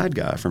a side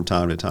guy from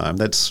time to time.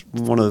 That's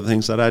one of the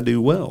things that I do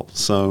well.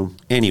 So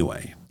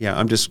anyway, yeah,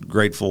 I'm just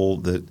grateful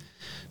that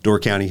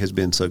Door County has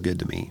been so good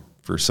to me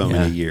for so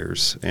many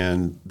years,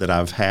 and that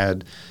I've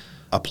had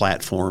a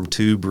platform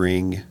to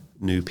bring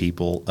new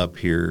people up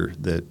here,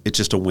 that it's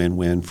just a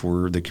win-win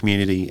for the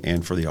community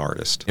and for the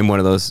artist. And one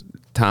of those,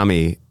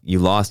 Tommy, you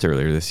lost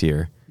earlier this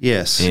year.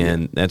 Yes.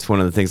 And that's one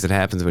of the things that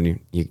happens when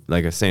you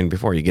like I was saying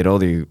before, you get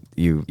older,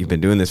 you've been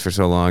doing this for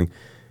so long,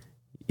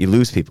 you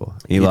lose people.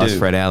 You lost do.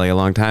 Fred Alley a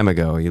long time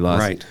ago. You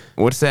lost. Right.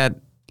 What's that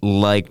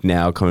like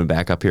now, coming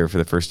back up here for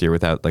the first year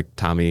without, like,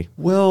 Tommy?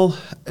 Well,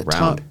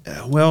 Around.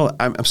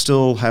 I'm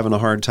still having a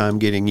hard time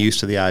getting used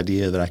to the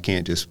idea that I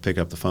can't just pick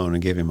up the phone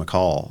and give him a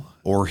call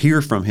or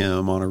hear from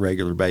him on a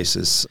regular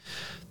basis.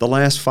 The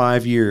last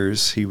 5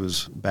 years, he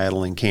was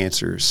battling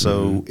cancer,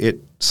 so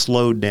it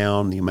slowed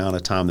down the amount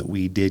of time that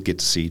we did get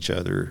to see each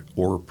other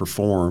or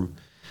perform.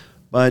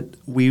 But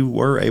we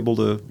were able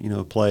to, you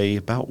know, play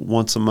about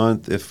once a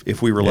month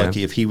if we were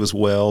lucky, if he was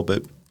well.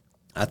 But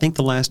I think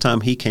the last time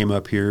he came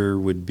up here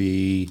would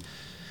be,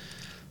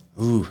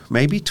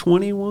 maybe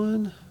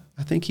 21.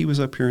 I think he was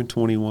up here in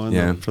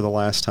 21 for the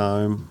last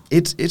time.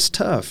 It's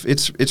tough.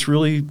 It's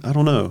really, I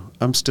don't know.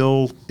 It's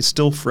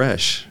still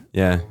fresh.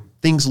 Yeah.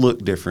 Things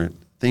look different.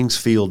 Things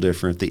feel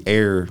different. The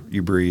air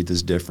you breathe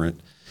is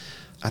different.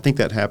 I think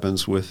that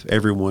happens with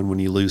everyone when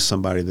you lose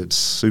somebody that's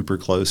super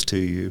close to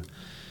you.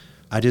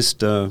 I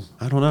just, I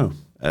don't know.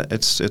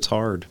 It's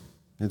hard.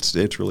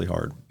 It's really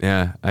hard.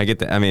 Yeah, I get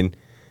that. I mean,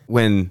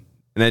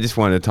 and I just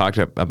wanted to talk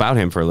about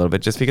him for a little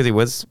bit, just because he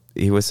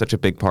was such a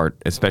big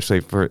part, especially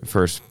for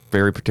a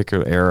very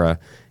particular era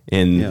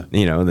in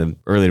you know, the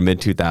early to mid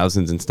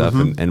 2000s and stuff,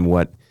 and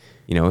what,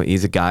 you know,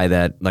 he's a guy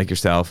that, like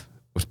yourself,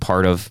 was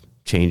part of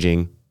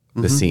changing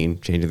the scene,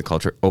 changing the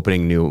culture,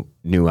 opening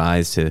new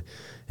eyes to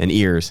and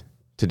ears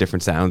to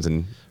different sounds,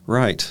 and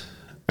right.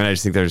 And I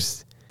just think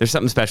there's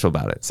something special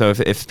about it. So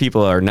if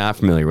people are not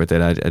familiar with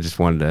it, I just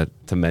wanted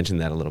to mention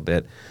that a little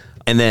bit.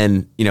 And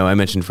then, you know, I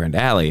mentioned Friend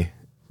Alley.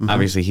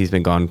 Obviously, he's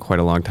been gone quite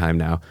a long time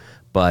now.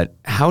 But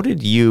how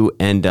did you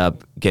end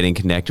up getting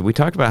connected? We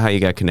talked about how you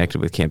got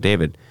connected with Camp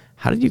David.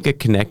 How did you get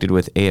connected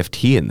with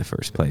AFT in the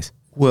first place?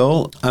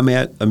 Well, I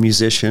met a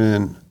musician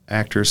and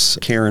actress,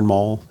 Karen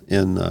Mall,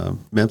 in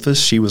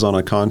Memphis. She was on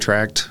a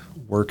contract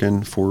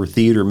working for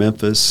Theater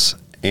Memphis,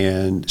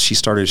 and she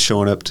started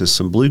showing up to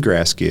some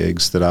bluegrass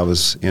gigs that I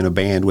was in a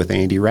band with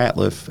Andy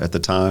Ratliff at the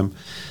time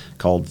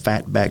called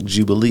Fatback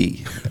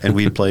Jubilee. And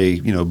we'd play,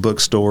 you know,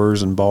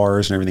 bookstores and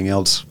bars and everything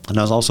else. And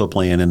I was also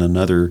playing in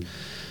another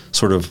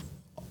sort of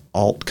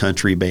alt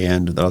country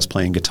band that I was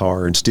playing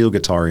guitar and steel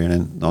guitar in.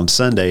 And on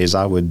Sundays,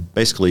 I would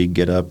basically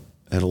get up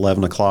at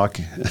 11 o'clock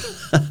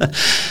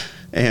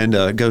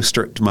and go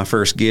straight to my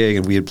first gig,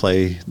 and we'd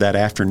play that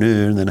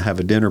afternoon, then have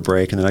a dinner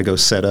break, and then I'd go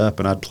set up,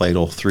 and I'd play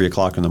till 3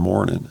 o'clock in the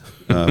morning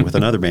with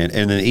another band.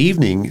 And in the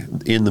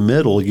evening, in the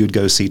middle, you'd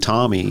go see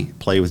Tommy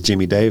play with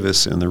Jimmy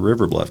Davis and the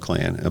River Bluff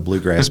Clan, a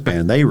bluegrass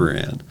band they were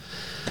in.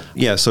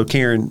 Yeah, so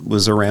Karen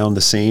was around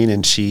the scene,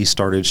 and she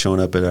started showing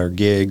up at our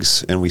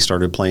gigs, and we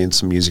started playing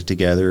some music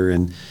together.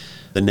 And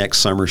the next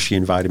summer, she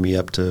invited me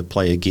up to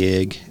play a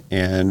gig.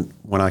 And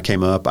when I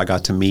came up, I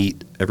got to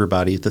meet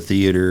everybody at the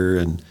theater,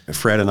 and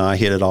Fred and I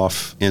hit it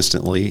off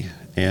instantly.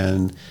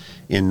 And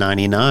in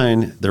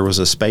 '99, there was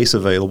a space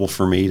available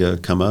for me to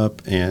come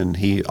up, and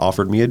he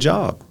offered me a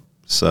job.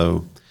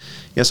 So,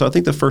 yeah, so I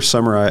think the first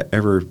summer I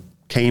ever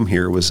came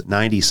here was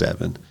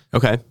 '97.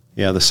 Okay.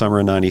 Yeah, the summer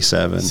of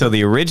 '97. So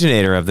the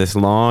originator of this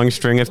long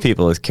string of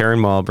people is Karen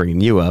Mall bringing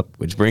you up,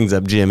 which brings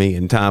up Jimmy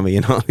and Tommy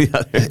and all the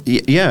others.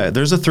 Yeah,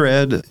 there's a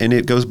thread, and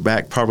it goes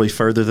back probably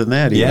further than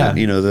that. Even,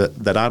 you know,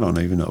 that I don't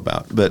even know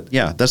about. But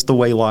yeah, that's the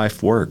way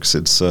life works.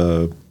 It's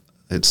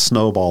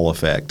snowball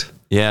effect.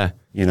 Yeah.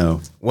 You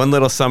know, one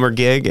little summer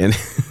gig and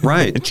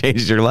right, it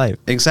changed your life.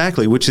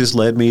 Exactly, which has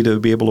led me to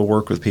be able to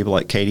work with people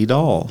like Katie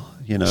Dahl.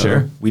 You know,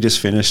 sure. We just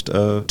finished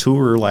a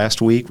tour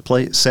last week,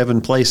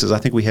 7 places. I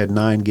think we had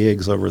 9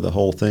 gigs over the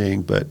whole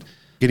thing, but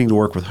getting to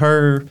work with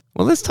her.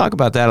 Well, let's talk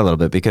about that a little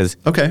bit, because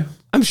okay,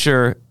 I'm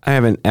sure, I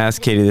haven't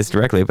asked Katie this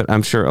directly, but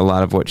I'm sure a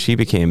lot of what she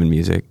became in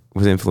music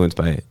was influenced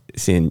by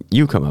seeing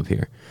you come up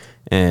here.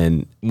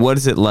 And what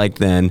is it like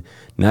then,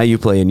 now you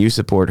play and you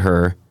support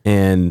her,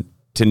 and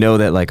to know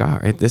that, like, all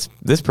right,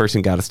 this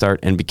person got to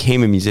start and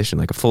became a musician,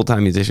 like a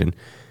full-time musician,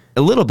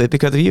 a little bit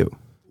because of you.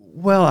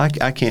 Well,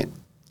 I can't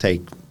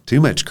take too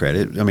much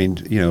credit. I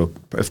mean, you know,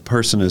 if a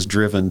person is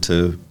driven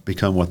to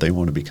become what they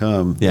want to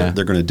become,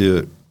 they're going to do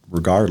it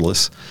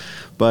regardless.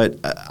 But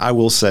I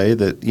will say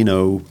that, you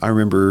know, I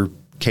remember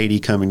Katie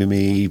coming to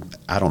me.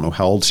 I don't know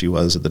how old she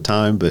was at the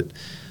time, but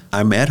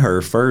I met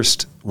her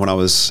first when I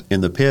was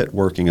in the pit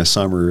working a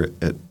summer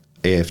at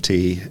AFT,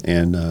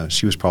 and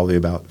she was probably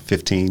about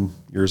 15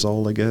 years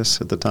old, I guess,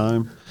 at the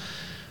time.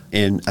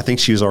 And I think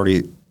she was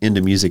already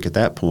into music at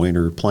that point,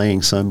 or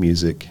playing some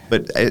music.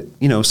 But,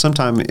 you know,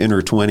 sometime in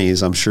her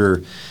 20s, I'm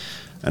sure,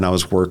 and I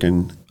was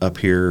working up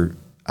here,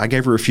 I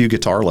gave her a few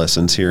guitar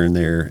lessons here and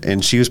there.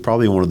 And she was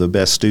probably one of the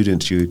best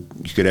students you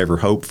could ever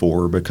hope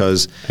for,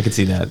 because I could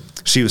see that.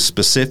 She was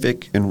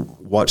specific in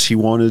what she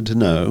wanted to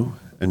know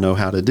and know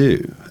how to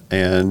do.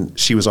 And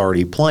she was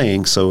already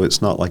playing, so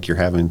it's not like you're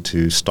having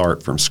to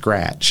start from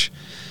scratch.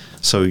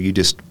 So you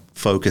just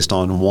focused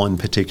on one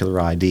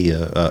particular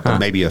idea,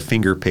 maybe a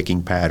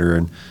finger-picking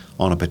pattern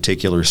on a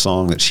particular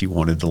song that she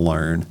wanted to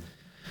learn.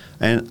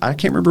 And I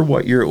can't remember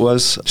what year it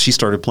was. She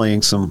started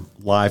playing some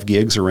live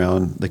gigs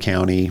around the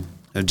county,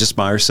 just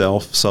by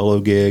herself,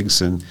 solo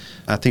gigs. And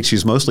I think she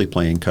was mostly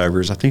playing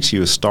covers. I think she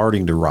was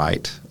starting to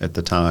write at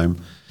the time.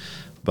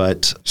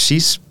 But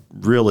she's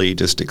really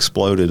just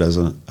exploded as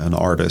an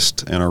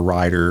artist and a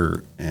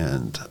writer,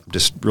 and I'm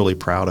just really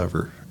proud of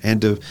her. And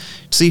to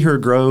see her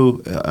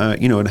grow,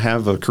 you know, and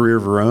have a career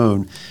of her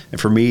own, and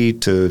for me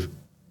to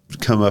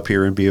come up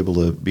here and be able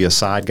to be a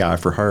side guy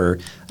for her,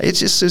 it's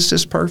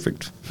just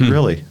perfect.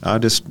 Really,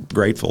 I'm just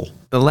grateful.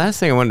 The last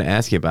thing I wanted to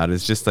ask you about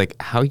is just like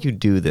how you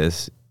do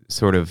this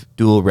sort of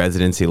dual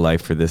residency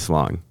life for this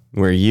long,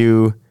 where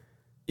you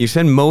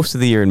spend most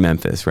of the year in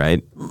Memphis,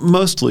 right?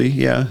 Mostly,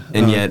 yeah.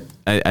 And yet,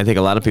 I think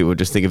a lot of people would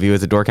just think of you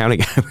as a Door County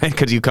guy, right?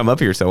 Because you come up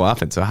here so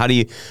often. So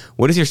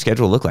what does your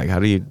schedule look like? How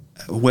do you?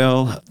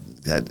 Well,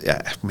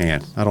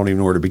 man, I don't even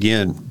know where to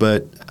begin.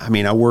 But, I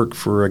mean, I work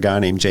for a guy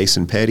named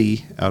Jason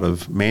Petty out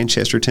of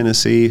Manchester,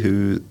 Tennessee,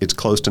 it's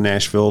close to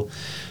Nashville.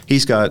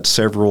 He's got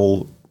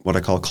several what I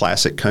call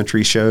classic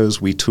country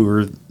shows. We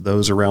tour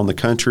those around the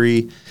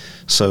country.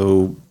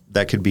 So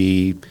that could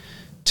be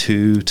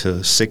 2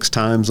 to 6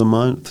 times a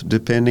month,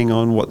 depending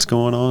on what's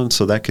going on.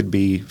 So that could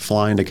be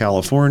flying to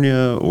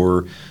California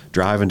or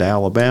driving to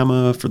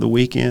Alabama for the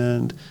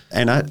weekend.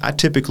 And I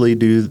typically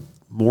do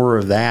more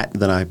of that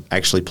than I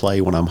actually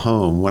play when I'm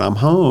home. When I'm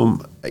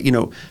home, you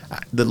know,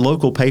 the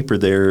local paper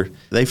there,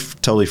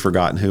 they've totally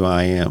forgotten who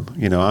I am.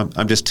 You know,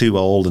 I'm just too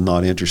old and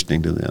not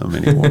interesting to them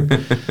anymore.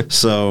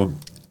 So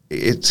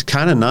it's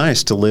kind of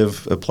nice to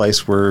live a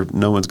place where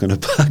no one's going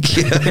to bug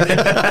you.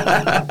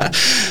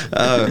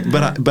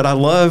 But I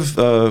love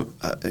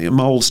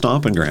my old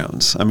stomping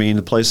grounds. I mean,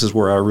 the places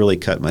where I really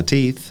cut my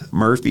teeth.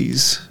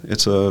 Murphy's,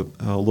 it's a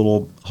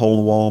little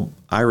hole-in-the-wall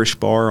Irish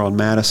bar on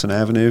Madison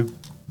Avenue.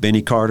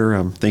 Benny Carter,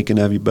 I'm thinking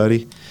of you,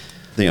 buddy.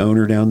 The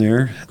owner down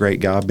there, great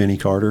guy, Benny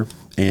Carter.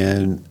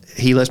 And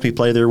he lets me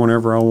play there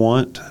whenever I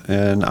want.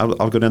 And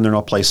I'll go down there and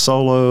I'll play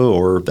solo,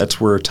 or that's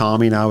where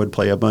Tommy and I would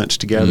play a bunch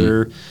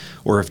together.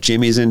 Mm-hmm. Or if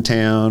Jimmy's in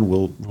town,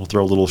 we'll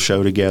throw a little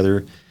show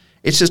together.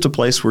 It's just a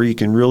place where you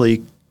can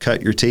really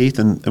cut your teeth,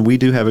 and we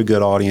do have a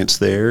good audience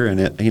there.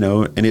 And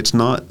it's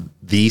not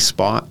the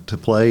spot to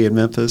play in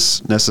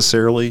Memphis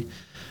necessarily.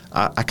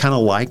 I kind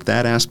of like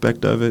that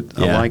aspect of it.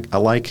 Yeah. I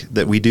like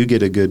that we do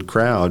get a good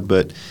crowd,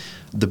 but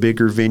the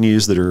bigger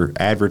venues that are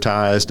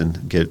advertised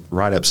and get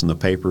write-ups in the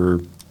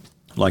paper,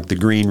 like the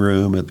Green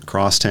Room at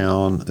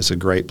Crosstown is a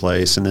great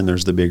place. And then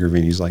there's the bigger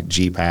venues like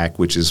GPAC,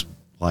 which is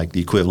like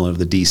the equivalent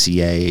of the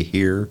DCA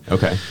here.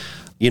 Okay.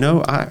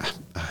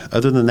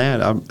 Other than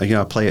that,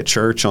 I play at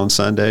church on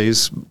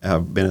Sundays.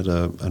 I've been at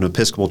an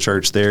Episcopal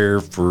church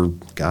there for,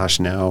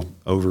 now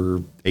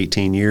over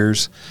 18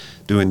 years,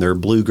 doing their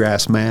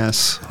bluegrass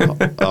mass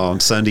on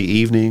Sunday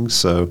evenings.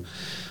 So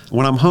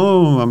when I'm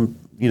home,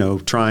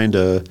 I'm, trying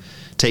to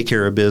take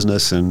care of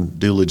business and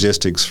do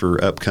logistics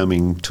for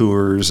upcoming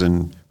tours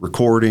and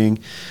recording.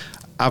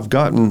 I've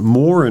gotten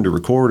more into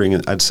recording,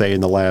 I'd say,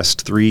 in the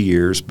last 3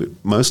 years, but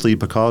mostly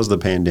because of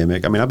the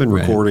pandemic. I mean, I've been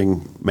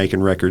recording,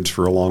 making records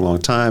for a long, long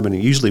time, and I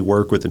usually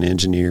work with an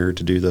engineer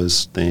to do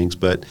those things.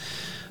 But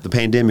the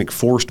pandemic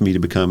forced me to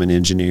become an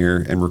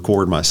engineer and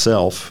record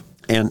myself,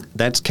 and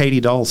that's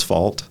Katie Dahl's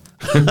fault.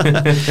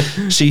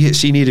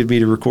 She needed me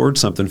to record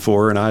something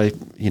for her, and I,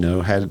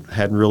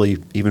 hadn't really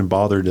even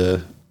bothered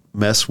to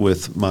mess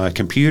with my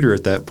computer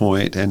at that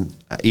point, and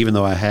even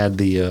though I had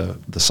the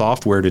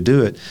software to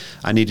do it,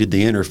 I needed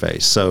the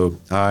interface. So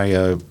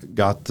I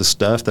got the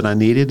stuff that I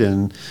needed,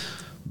 and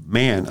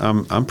man,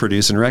 I'm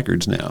producing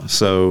records now.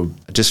 So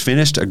I just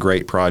finished a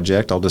great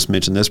project. I'll just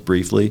mention this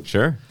briefly.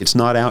 Sure. It's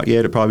not out yet.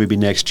 It'll probably be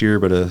next year,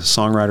 but a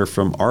songwriter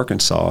from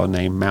Arkansas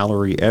named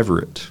Mallory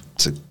Everett.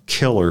 It's a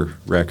killer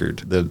record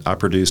that I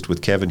produced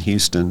with Kevin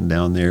Houston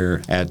down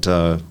there at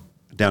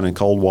down in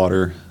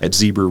Coldwater at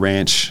Zebra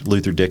Ranch,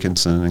 Luther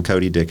Dickinson and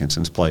Cody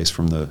Dickinson's place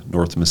from the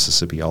North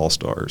Mississippi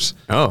All-Stars.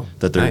 Oh,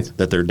 that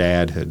their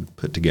dad had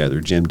put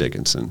together, Jim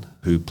Dickinson,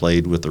 who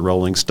played with the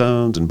Rolling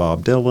Stones and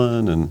Bob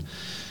Dylan. And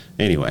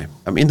anyway,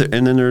 and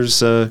then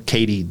there's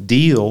Katie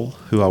Deal,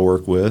 who I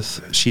work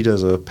with. She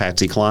does a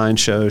Patsy Cline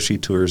show. She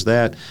tours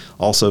that.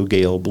 Also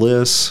Gail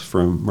Bliss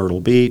from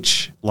Myrtle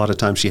Beach. A lot of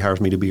times she hires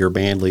me to be her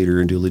band leader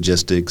and do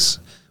logistics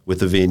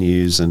with the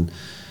venues and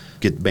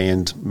get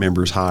band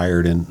members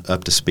hired and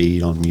up to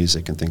speed on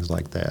music and things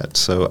like that.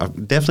 So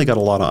I've definitely got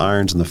a lot of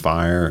irons in the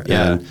fire.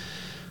 Yeah. And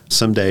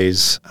some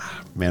days,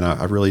 man,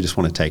 I really just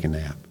want to take a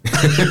nap.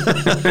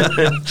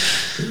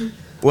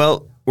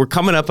 Well, we're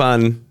coming up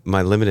on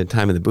my limited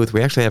time in the booth.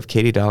 We actually have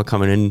Katie Dahl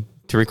coming in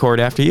to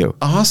record after you.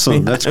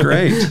 Awesome. That's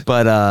great.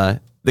 But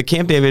the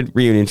Camp David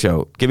reunion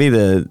show, give me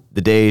the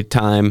day,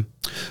 time.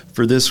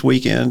 For this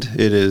weekend,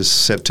 it is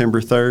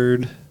September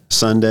 3rd,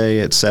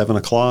 Sunday at 7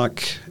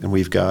 o'clock, and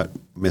we've got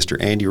Mr.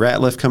 Andy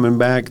Ratliff coming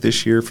back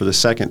this year for the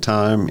second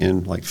time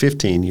in like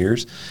 15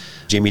 years.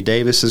 Jimmy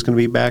Davis is going to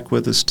be back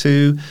with us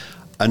too.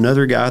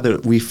 Another guy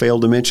that we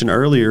failed to mention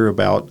earlier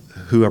about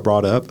who I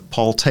brought up,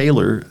 Paul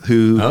Taylor,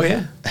 who,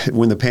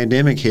 when the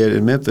pandemic hit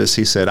in Memphis,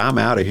 he said, I'm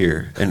out of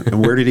here.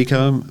 And where did he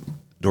come?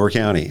 Door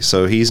County.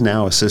 So he's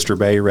now a Sister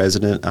Bay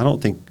resident. I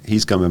don't think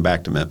he's coming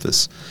back to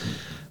Memphis.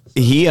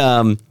 He,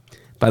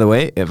 by the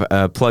way, if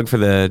a plug for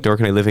the Door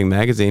County Living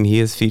magazine, he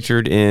is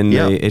featured in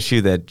the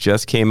issue that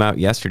just came out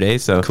yesterday.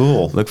 So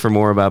cool. Look for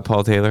more about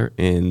Paul Taylor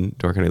in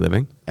Door County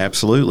Living.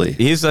 Absolutely.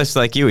 He's just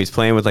like you. He's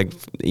playing with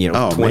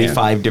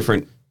 25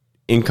 different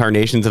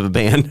incarnations of a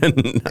band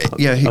and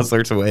all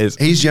sorts of ways.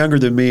 He's younger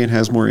than me and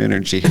has more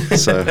energy.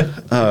 So,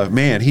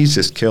 man, he's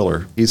just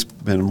killer. He's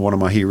been one of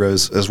my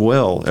heroes as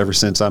well ever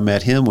since I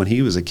met him when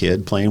he was a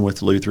kid playing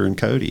with Luther and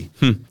Cody.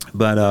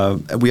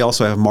 But we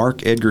also have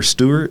Mark Edgar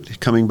Stewart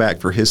coming back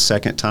for his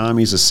second time.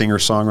 He's a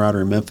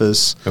singer-songwriter in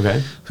Memphis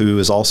who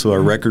is also a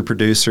record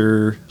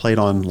producer, played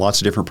on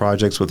lots of different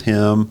projects with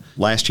him.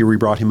 Last year we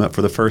brought him up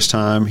for the first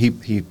time.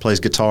 He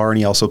plays guitar and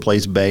he also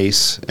plays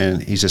bass,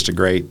 and he's just a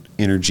great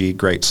energy,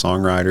 great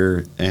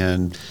songwriter,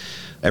 and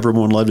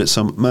everyone loved it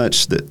so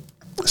much that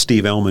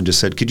Dave Ellmann just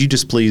said, could you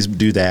just please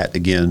do that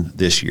again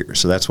this year?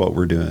 So that's what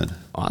we're doing.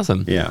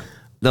 Awesome. Yeah.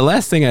 The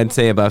last thing I'd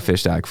say about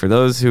Fishstock, for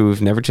those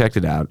who've never checked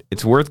it out,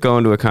 it's worth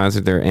going to a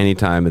concert there any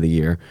time of the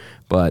year,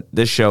 but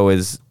this show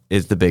is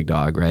the big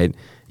dog, right?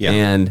 Yeah.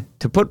 And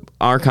to put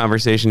our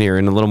conversation here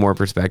in a little more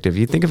perspective,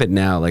 you think of it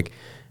now, like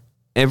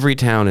every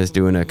town is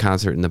doing a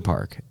concert in the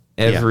park.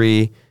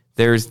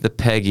 There's the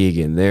Peg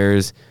Egan,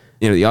 there's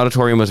the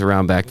auditorium was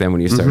around back then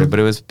when you started, but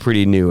it was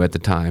pretty new at the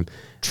time.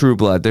 True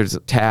Blood, there's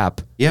Tap.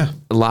 Yeah.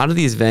 A lot of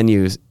these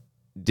venues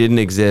didn't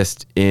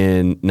exist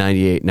in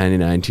 98,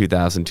 99,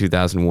 2000,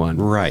 2001.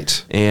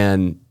 Right.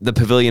 And the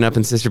Pavilion up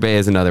in Sister Bay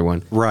is another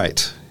one.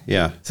 Right.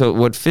 Yeah. So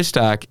what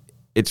Fishstock,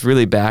 it's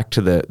really back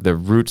to the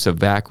roots of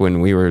back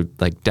when we were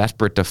like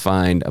desperate to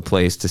find a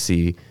place to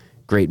see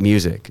great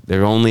music.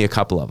 There are only a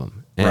couple of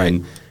them.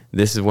 And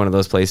this is one of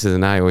those places,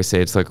 and I always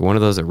say it's like one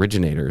of those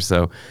originators.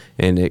 So,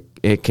 and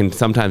it can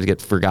sometimes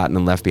get forgotten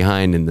and left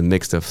behind in the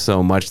mix of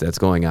so much that's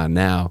going on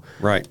now.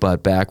 Right.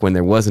 But back when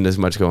there wasn't as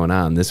much going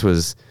on, this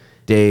was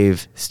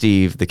Dave,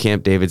 Steve, the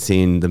Camp David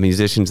scene, the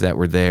musicians that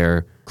were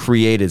there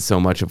created so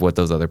much of what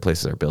those other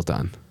places are built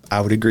on. I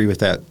would agree with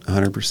that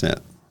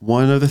 100%.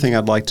 One other thing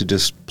I'd like to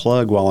just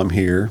plug while I'm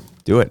here.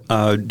 Do it.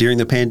 During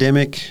the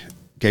pandemic,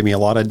 gave me a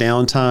lot of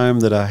downtime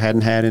that I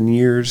hadn't had in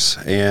years,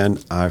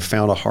 and I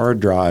found a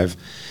hard drive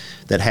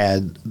that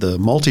had the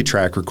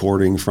multi-track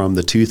recording from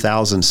the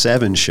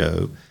 2007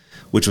 show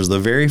which was the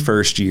very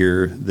first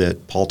year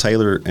that Paul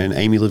Taylor and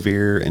Amy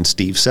LeVere and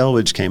Steve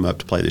Selvage came up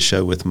to play the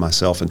show with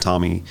myself and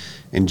Tommy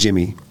and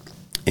Jimmy.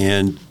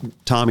 And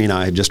Tommy and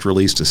I had just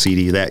released a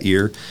CD that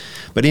year.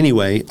 But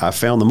anyway, I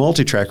found the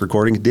multi-track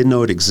recording, didn't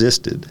know it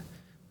existed.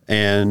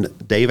 And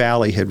Dave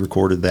Alley had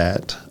recorded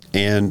that.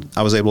 And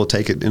I was able to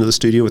take it into the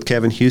studio with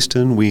Kevin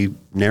Houston. We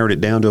narrowed it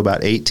down to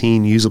about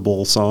 18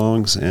 usable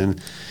songs. And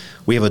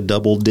we have a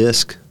double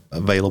disc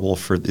available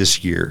for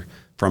this year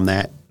from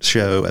that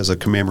show as a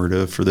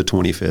commemorative for the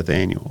 25th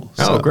annual.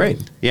 Oh,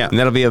 great. Yeah. And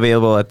that'll be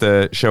available at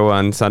the show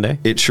on Sunday?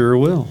 It sure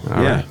will.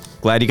 All right.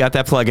 Glad you got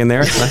that plug in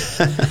there.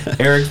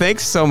 Eric,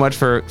 thanks so much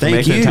for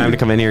making the time to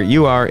come in here.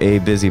 You are a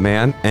busy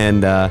man,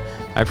 and I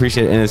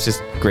appreciate it. And it's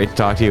just great to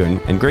talk to you,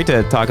 and great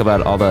to talk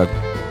about all the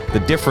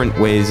different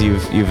ways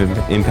you've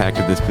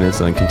impacted this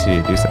peninsula and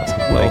continue to do so.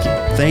 Well,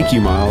 thank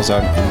you, Myles.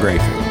 I'm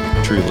grateful,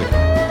 truly.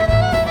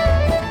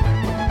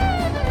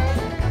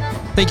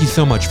 Thank you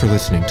so much for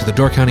listening to the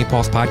Door County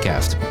Pulse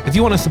podcast. If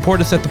you want to support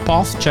us at the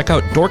Pulse, check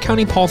out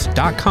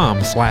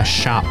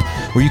doorcountypulse.com/shop,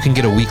 where you can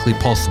get a weekly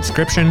Pulse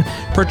subscription,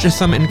 purchase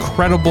some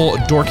incredible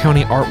Door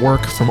County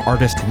artwork from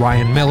artist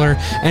Ryan Miller,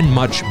 and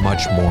much,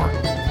 much more.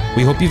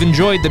 We hope you've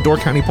enjoyed the Door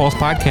County Pulse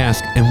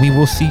podcast, and we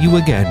will see you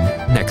again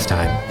next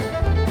time.